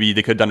better. Maybe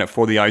they could have done it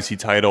for the IC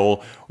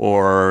title,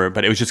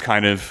 but it was just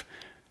kind of,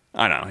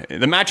 I don't know.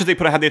 The matches they've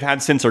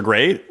had since are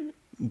great,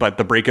 but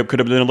the breakup could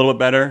have been a little bit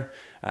better.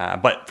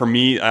 But for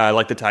me, I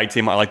like the tag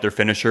team. I like their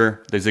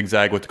finisher. They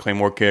zigzag with the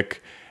Claymore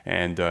kick.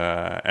 And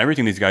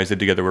everything these guys did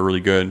together were really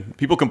good.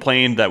 People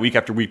complained that week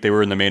after week they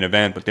were in the main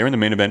event, but they were in the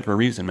main event for a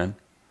reason, man.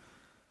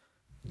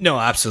 No,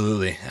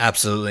 absolutely.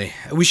 Absolutely.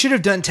 We should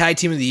have done tag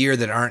team of the year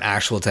that aren't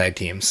actual tag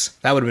teams.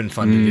 That would have been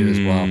fun to do as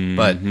well.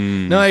 But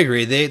no, I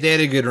agree. They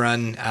had a good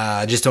run.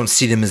 Just don't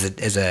see them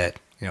as a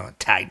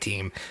tag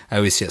team. I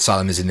always saw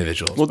them as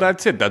individuals. Well,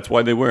 that's it. That's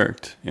why they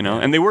worked,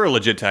 and they were a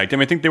legit tag team.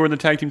 I think they were the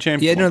tag team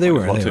champions. Yeah, no, they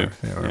were. They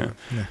were.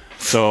 Yeah.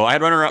 So I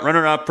had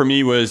runner up for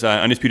me was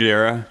Undisputed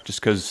Era, just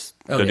because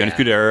the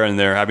Undisputed Era, and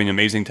they're having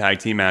amazing tag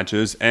team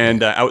matches.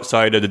 And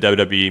outside of the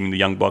WWE, the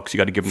Young Bucks, you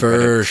got to give them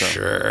credit. For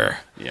sure.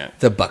 Yeah.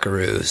 The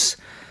Buckaroos.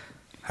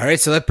 All right,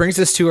 so that brings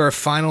us to our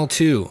final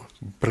two.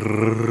 I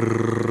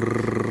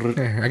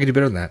can do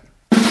better than that.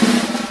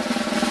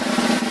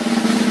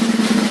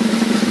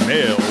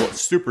 Male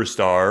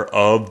Superstar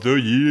of the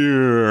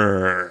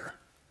Year.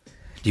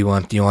 Do you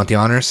want the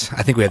honors?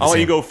 I think we have the I'll let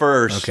same. you go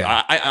first. Okay.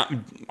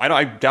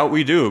 I doubt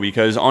we do,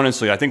 because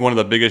honestly, I think one of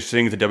the biggest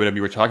things that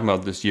WWE were talking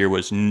about this year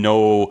was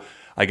no,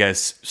 I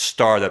guess,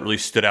 star that really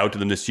stood out to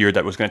them this year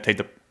that was going to take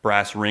the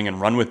brass ring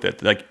and run with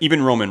it. Like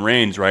even Roman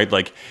Reigns, right?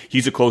 Like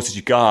he's the closest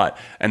you got,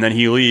 and then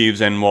he leaves,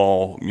 and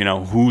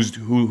who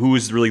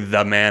is really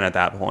the man at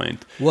that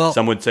point? Well,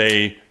 some would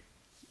say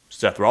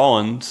Seth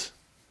Rollins.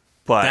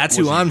 But that's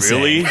who I'm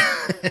saying.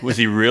 Was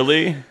he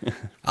really?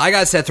 I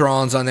got Seth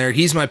Rollins on there.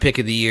 He's my pick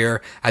of the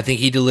year. I think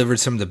he delivered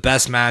some of the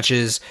best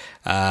matches.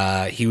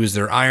 He was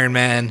their Iron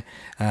Man.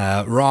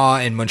 Raw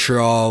in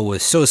Montreal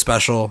was so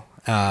special.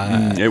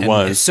 It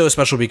was so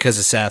special because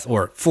of Seth,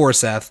 or for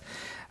Seth.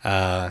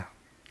 I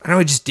don't know,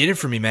 he just did it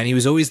for me, man. He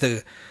was always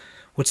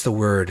what's the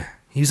word?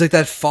 He was like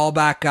that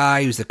fallback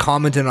guy. He was the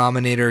common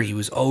denominator. He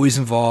was always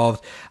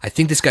involved. I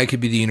think this guy could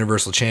be the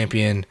Universal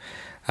Champion.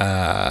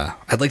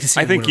 I'd like to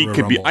see. I think he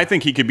could be. I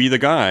think he could be the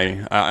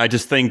guy. I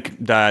just think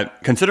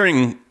that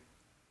considering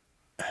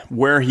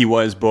where he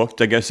was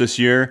booked, I guess this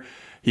year,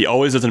 he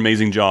always does an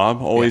amazing job.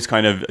 Always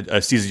kind of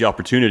seizes the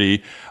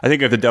opportunity. I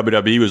think if the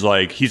WWE was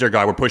like, he's our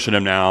guy, we're pushing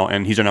him now,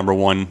 and he's our number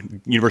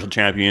one Universal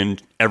Champion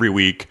every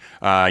week.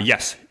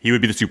 Yes, he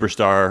would be the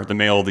superstar, the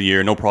male of the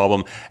year, no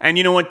problem. And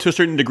you know what? To a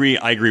certain degree,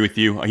 I agree with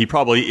you. He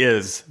probably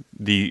is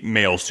the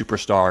male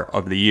superstar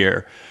of the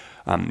year.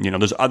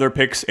 There's other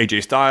picks,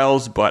 AJ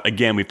Styles, but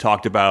again, we've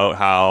talked about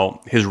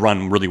how his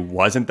run really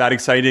wasn't that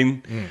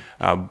exciting.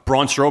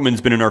 Braun Strowman's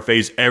been in our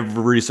face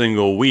every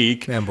single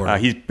week.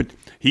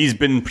 He's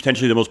been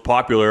potentially the most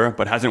popular,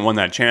 but hasn't won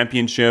that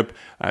championship.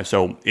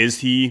 So is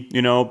he, the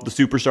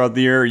superstar of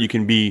the year? You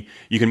can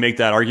make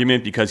that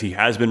argument because he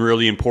has been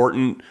really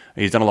important.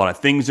 He's done a lot of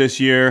things this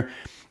year.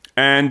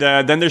 And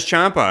then there's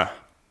Ciampa.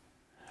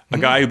 A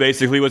guy who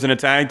basically was in a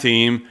tag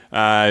team,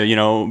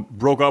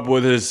 broke up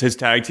with his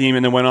tag team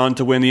and then went on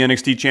to win the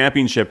NXT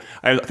championship.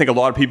 I think a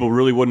lot of people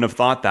really wouldn't have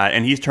thought that.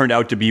 And he's turned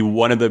out to be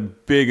one of the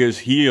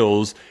biggest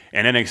heels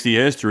in NXT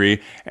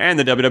history and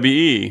the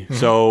WWE.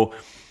 So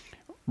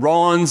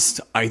Rollins,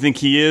 I think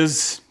he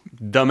is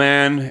the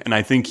man, and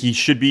I think he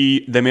should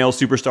be the male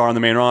superstar on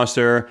the main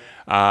roster.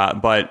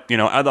 But,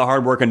 out of the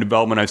hard work and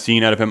development I've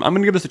seen out of him, I'm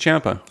going to give this to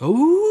Ciampa.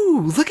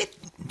 Ooh, look at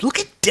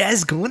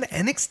Dez going to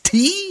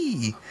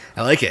NXT.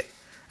 I like it.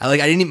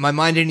 My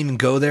mind didn't even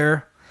go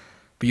there,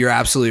 but you're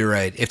absolutely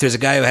right. If there's a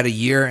guy who had a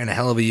year and a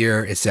hell of a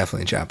year, it's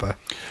definitely Ciampa.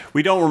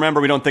 We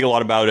don't think a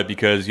lot about it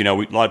because, a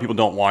lot of people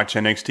don't watch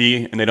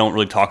NXT and they don't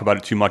really talk about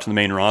it too much on the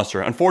main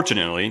roster.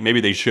 Unfortunately,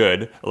 maybe they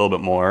should a little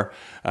bit more.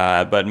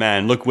 But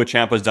man, look what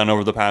Ciampa's done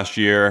over the past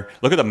year.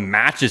 Look at the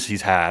matches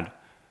he's had.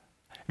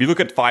 If you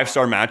look at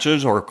 5-star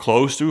matches or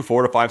close to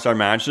 4 to 5-star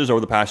matches over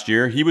the past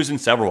year, he was in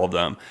several of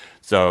them.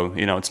 So,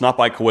 it's not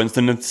by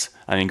coincidence.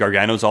 I mean,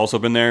 Gargano's also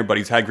been there, but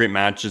he's had great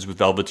matches with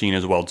Velveteen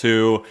as well,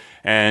 too.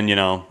 And,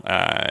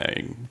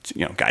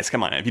 guys,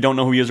 come on. If you don't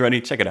know who he is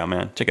already, check it out,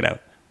 man. Check it out.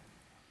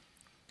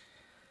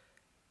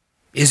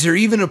 Is there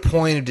even a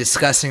point of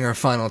discussing our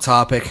final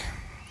topic?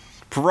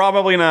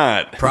 Probably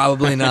not.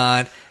 Probably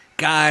not.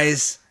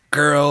 guys,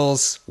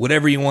 girls,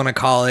 whatever you want to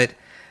call it.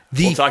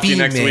 We'll talk to you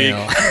next week.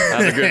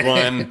 Have a good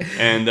one,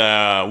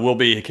 and we'll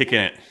be kicking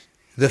it.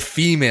 The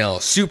female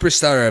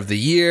superstar of the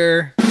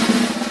year,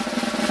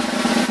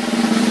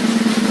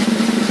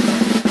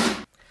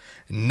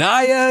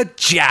 Nia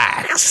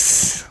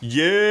Jax.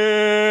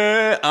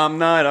 Yeah, I'm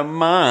not a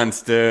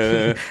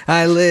monster.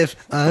 I live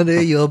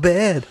under your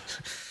bed.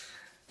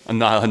 I'm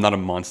not a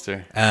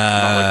monster. Play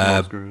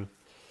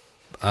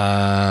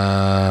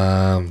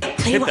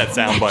Hit that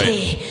soundbite.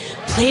 Nikki.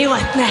 Play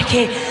with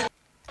Nikki.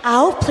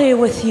 I'll play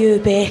with you,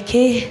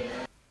 Becky.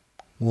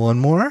 One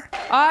more.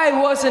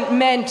 I wasn't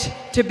meant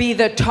to be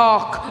the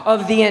talk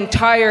of the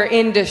entire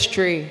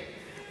industry,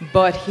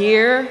 but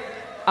here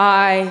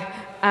I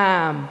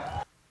am.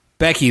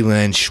 Becky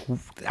Lynch.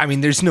 I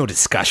mean, there's no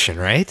discussion,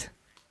 right?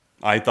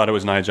 I thought it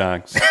was Nia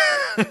Jax.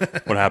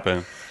 What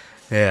happened?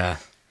 Yeah.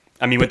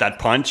 I mean, with that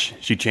punch,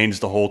 she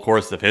changed the whole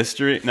course of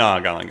history. No,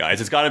 come on,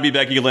 guys. It's got to be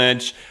Becky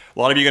Lynch. A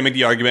lot of you are going to make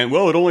the argument,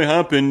 well, it only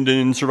happened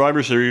in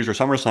Survivor Series or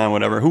SummerSlam,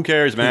 whatever. Who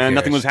cares, man? cares?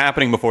 Nothing was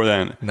happening before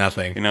then.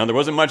 Nothing. You know, there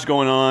wasn't much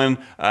going on.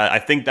 I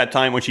think that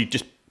time when she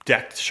just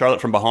decked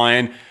Charlotte from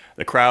behind,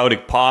 the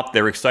crowd popped.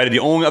 They were excited. The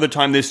only other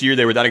time this year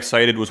they were that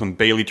excited was when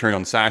Bayley turned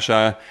on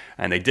Sasha,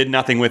 and they did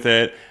nothing with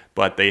it.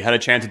 But they had a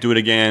chance to do it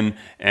again,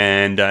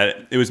 and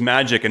it was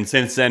magic. And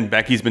since then,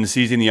 Becky's been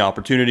seizing the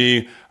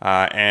opportunity.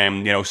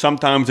 And, you know,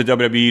 sometimes the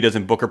WWE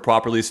doesn't book her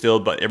properly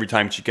still, but every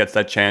time she gets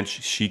that chance,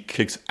 she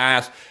kicks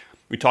ass.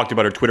 We talked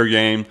about her Twitter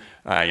game.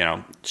 You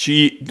know,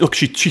 she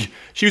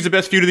was the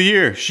best feud of the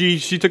year. She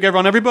took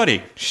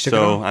everybody.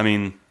 So, I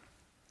mean,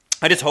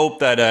 I just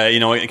hope that,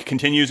 you know, it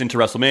continues into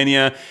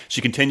WrestleMania.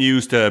 She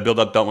continues to build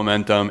up that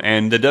momentum,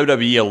 and the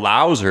WWE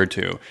allows her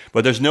to.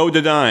 But there's no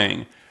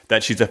denying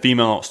that she's a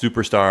female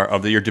superstar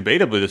of the year,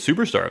 debatably the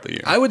superstar of the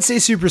year. I would say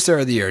superstar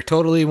of the year,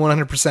 totally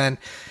 100%.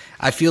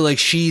 I feel like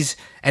she's,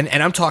 and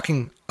I'm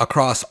talking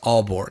across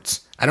all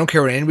boards. I don't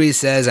care what anybody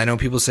says. I know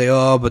people say,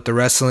 oh, but the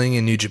wrestling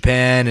in New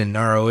Japan and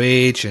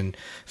ROH and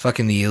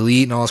fucking the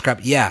Elite and all this crap.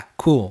 Yeah,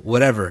 cool,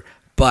 whatever.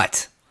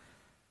 But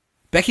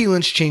Becky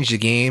Lynch changed the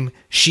game.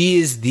 She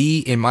is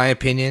in my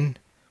opinion,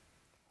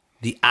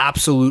 the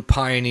absolute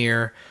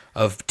pioneer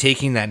of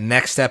taking that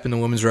next step in the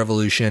women's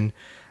revolution.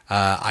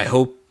 I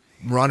hope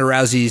Ronda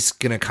Rousey's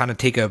going to kind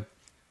of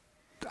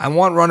I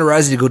want Ronda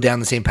Rousey to go down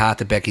the same path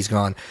that Becky's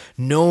gone.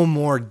 No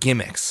more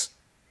gimmicks.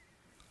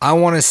 I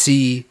want to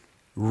see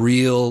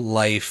real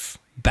life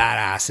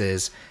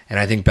badasses, and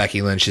I think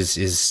Becky Lynch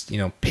is you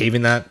know,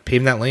 paving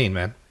that lane,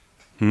 man.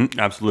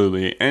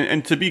 Absolutely.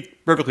 And to be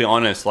perfectly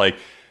honest, like,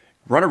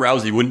 Ronda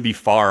Rousey wouldn't be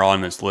far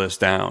on this list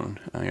down.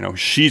 You know,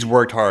 she's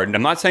worked hard. And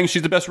I'm not saying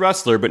she's the best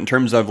wrestler, but in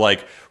terms of,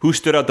 like, who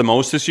stood out the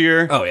most this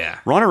year? Oh, yeah.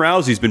 Ronda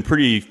Rousey's been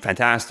pretty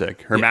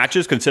fantastic. Her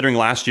matches, considering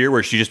last year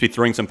where she'd just be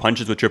throwing some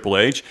punches with Triple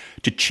H,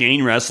 to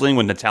chain wrestling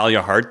with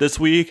Natalya Hart this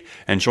week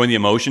and showing the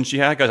emotion she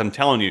had. Guys, I'm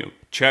telling you,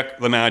 check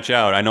the match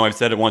out. I know I've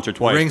said it once or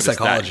twice, Ring but it's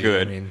psychology, that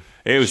good. I mean,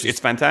 it's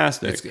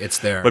fantastic. It's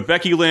there. But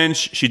Becky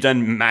Lynch, she's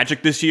done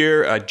magic this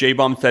year.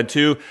 J-Bomb said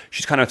too,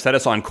 she's kind of set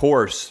us on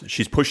course.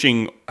 She's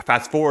pushing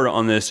fast forward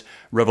on this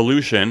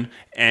revolution,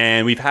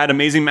 and we've had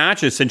amazing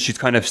matches since she's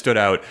kind of stood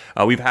out.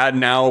 We've had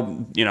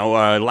now, you know,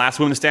 last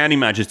women standing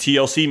matches,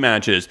 TLC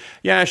matches.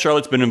 Yeah,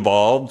 Charlotte's been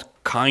involved,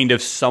 kind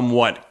of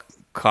somewhat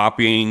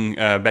copying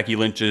Becky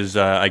Lynch's,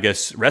 I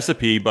guess,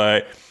 recipe,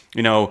 but,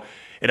 you know,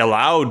 it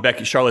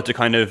allowed Charlotte to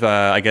kind of,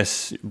 I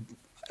guess,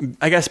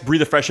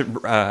 breathe a fresh,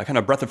 kind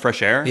of breath of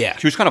fresh air. Yeah.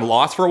 She was kind of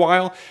lost for a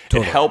while.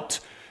 Totally. It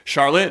helped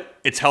Charlotte.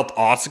 It's helped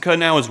Asuka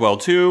now as well,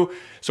 too.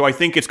 So I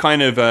think it's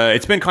kind of,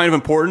 it's been kind of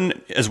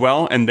important as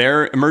well, and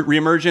their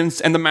reemergence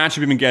and the match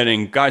we've been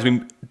getting. Guys,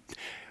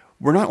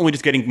 we're not only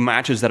just getting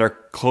matches that are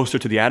closer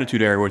to the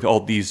Attitude Era with all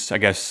these, I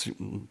guess,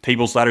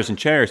 tables, ladders, and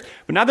chairs,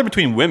 but now they're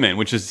between women,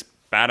 which is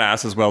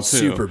badass as well, too.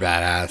 Super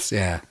badass,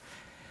 yeah.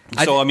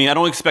 So, I mean, I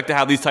don't expect to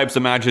have these types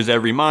of matches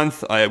every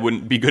month. It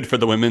wouldn't be good for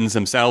the women's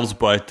themselves.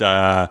 But,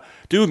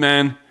 dude,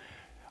 man,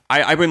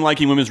 I've been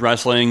liking women's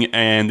wrestling,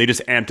 and they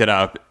just amped it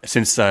up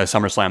since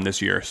SummerSlam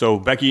this year. So,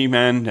 Becky,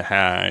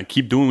 man,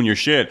 keep doing your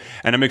shit.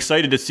 And I'm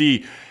excited to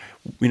see,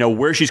 you know,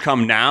 where she's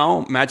come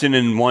now. Imagine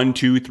in 1,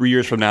 2, 3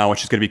 years from now what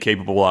she's going to be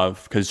capable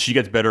of, because she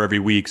gets better every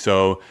week.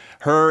 So,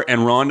 her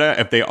and Ronda,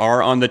 if they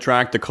are on the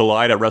track to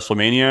collide at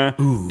WrestleMania,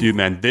 dude,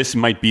 man, this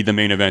might be the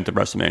main event of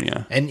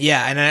WrestleMania. And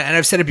yeah, and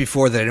I've said it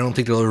before that I don't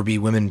think there'll ever be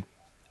women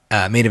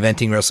main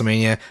eventing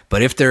WrestleMania.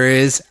 But if there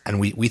is, and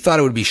we thought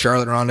it would be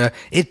Charlotte and Ronda,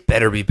 it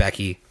better be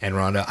Becky and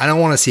Ronda. I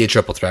don't want to see a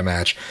triple threat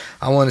match.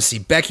 I want to see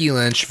Becky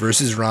Lynch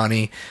versus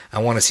Ronnie.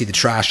 I want to see the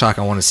trash talk.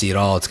 I want to see it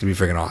all. It's going to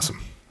be freaking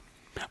awesome.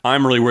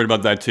 I'm really worried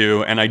about that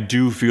too, and I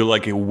do feel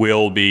like it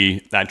will be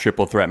that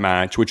triple threat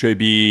match, which would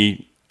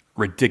be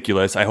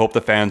ridiculous. I hope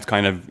the fans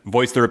kind of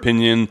voice their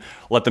opinion,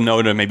 let them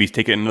know to maybe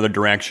take it in another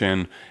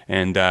direction,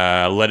 and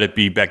let it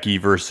be Becky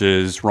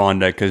versus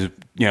Ronda, because,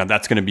 you know,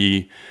 that's going to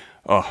be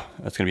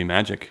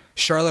magic.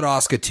 Charlotte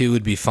Asuka 2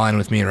 would be fine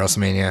with me in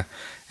WrestleMania,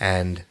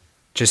 and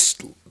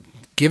just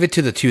give it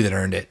to the two that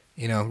earned it.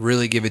 You know,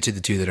 really give it to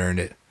the two that earned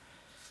it.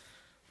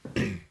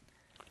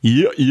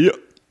 Yeah.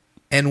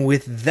 And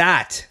with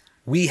that,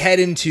 we head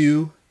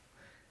into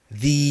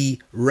the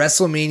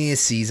WrestleMania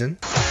season.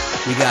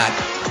 We got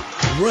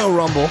Royal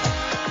Rumble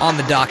on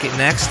the docket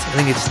next. I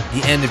think it's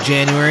the end of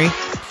January.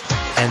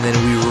 And then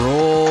we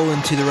roll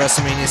into the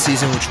WrestleMania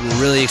season, which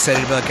we're really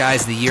excited about,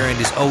 guys. The year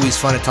end is always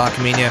fun at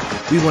Talkamania.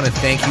 We want to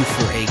thank you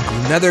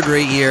for another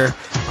great year.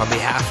 On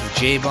behalf of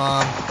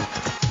J-Bomb,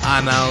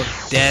 I'm out.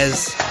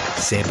 Dez,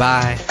 say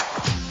bye.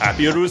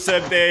 Happy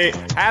Rusev Day.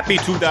 Happy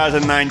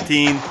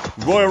 2019.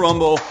 Royal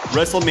Rumble,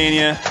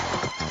 WrestleMania.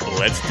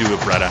 Let's do it,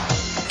 brother.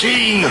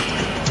 King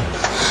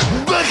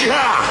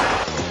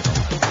Booker!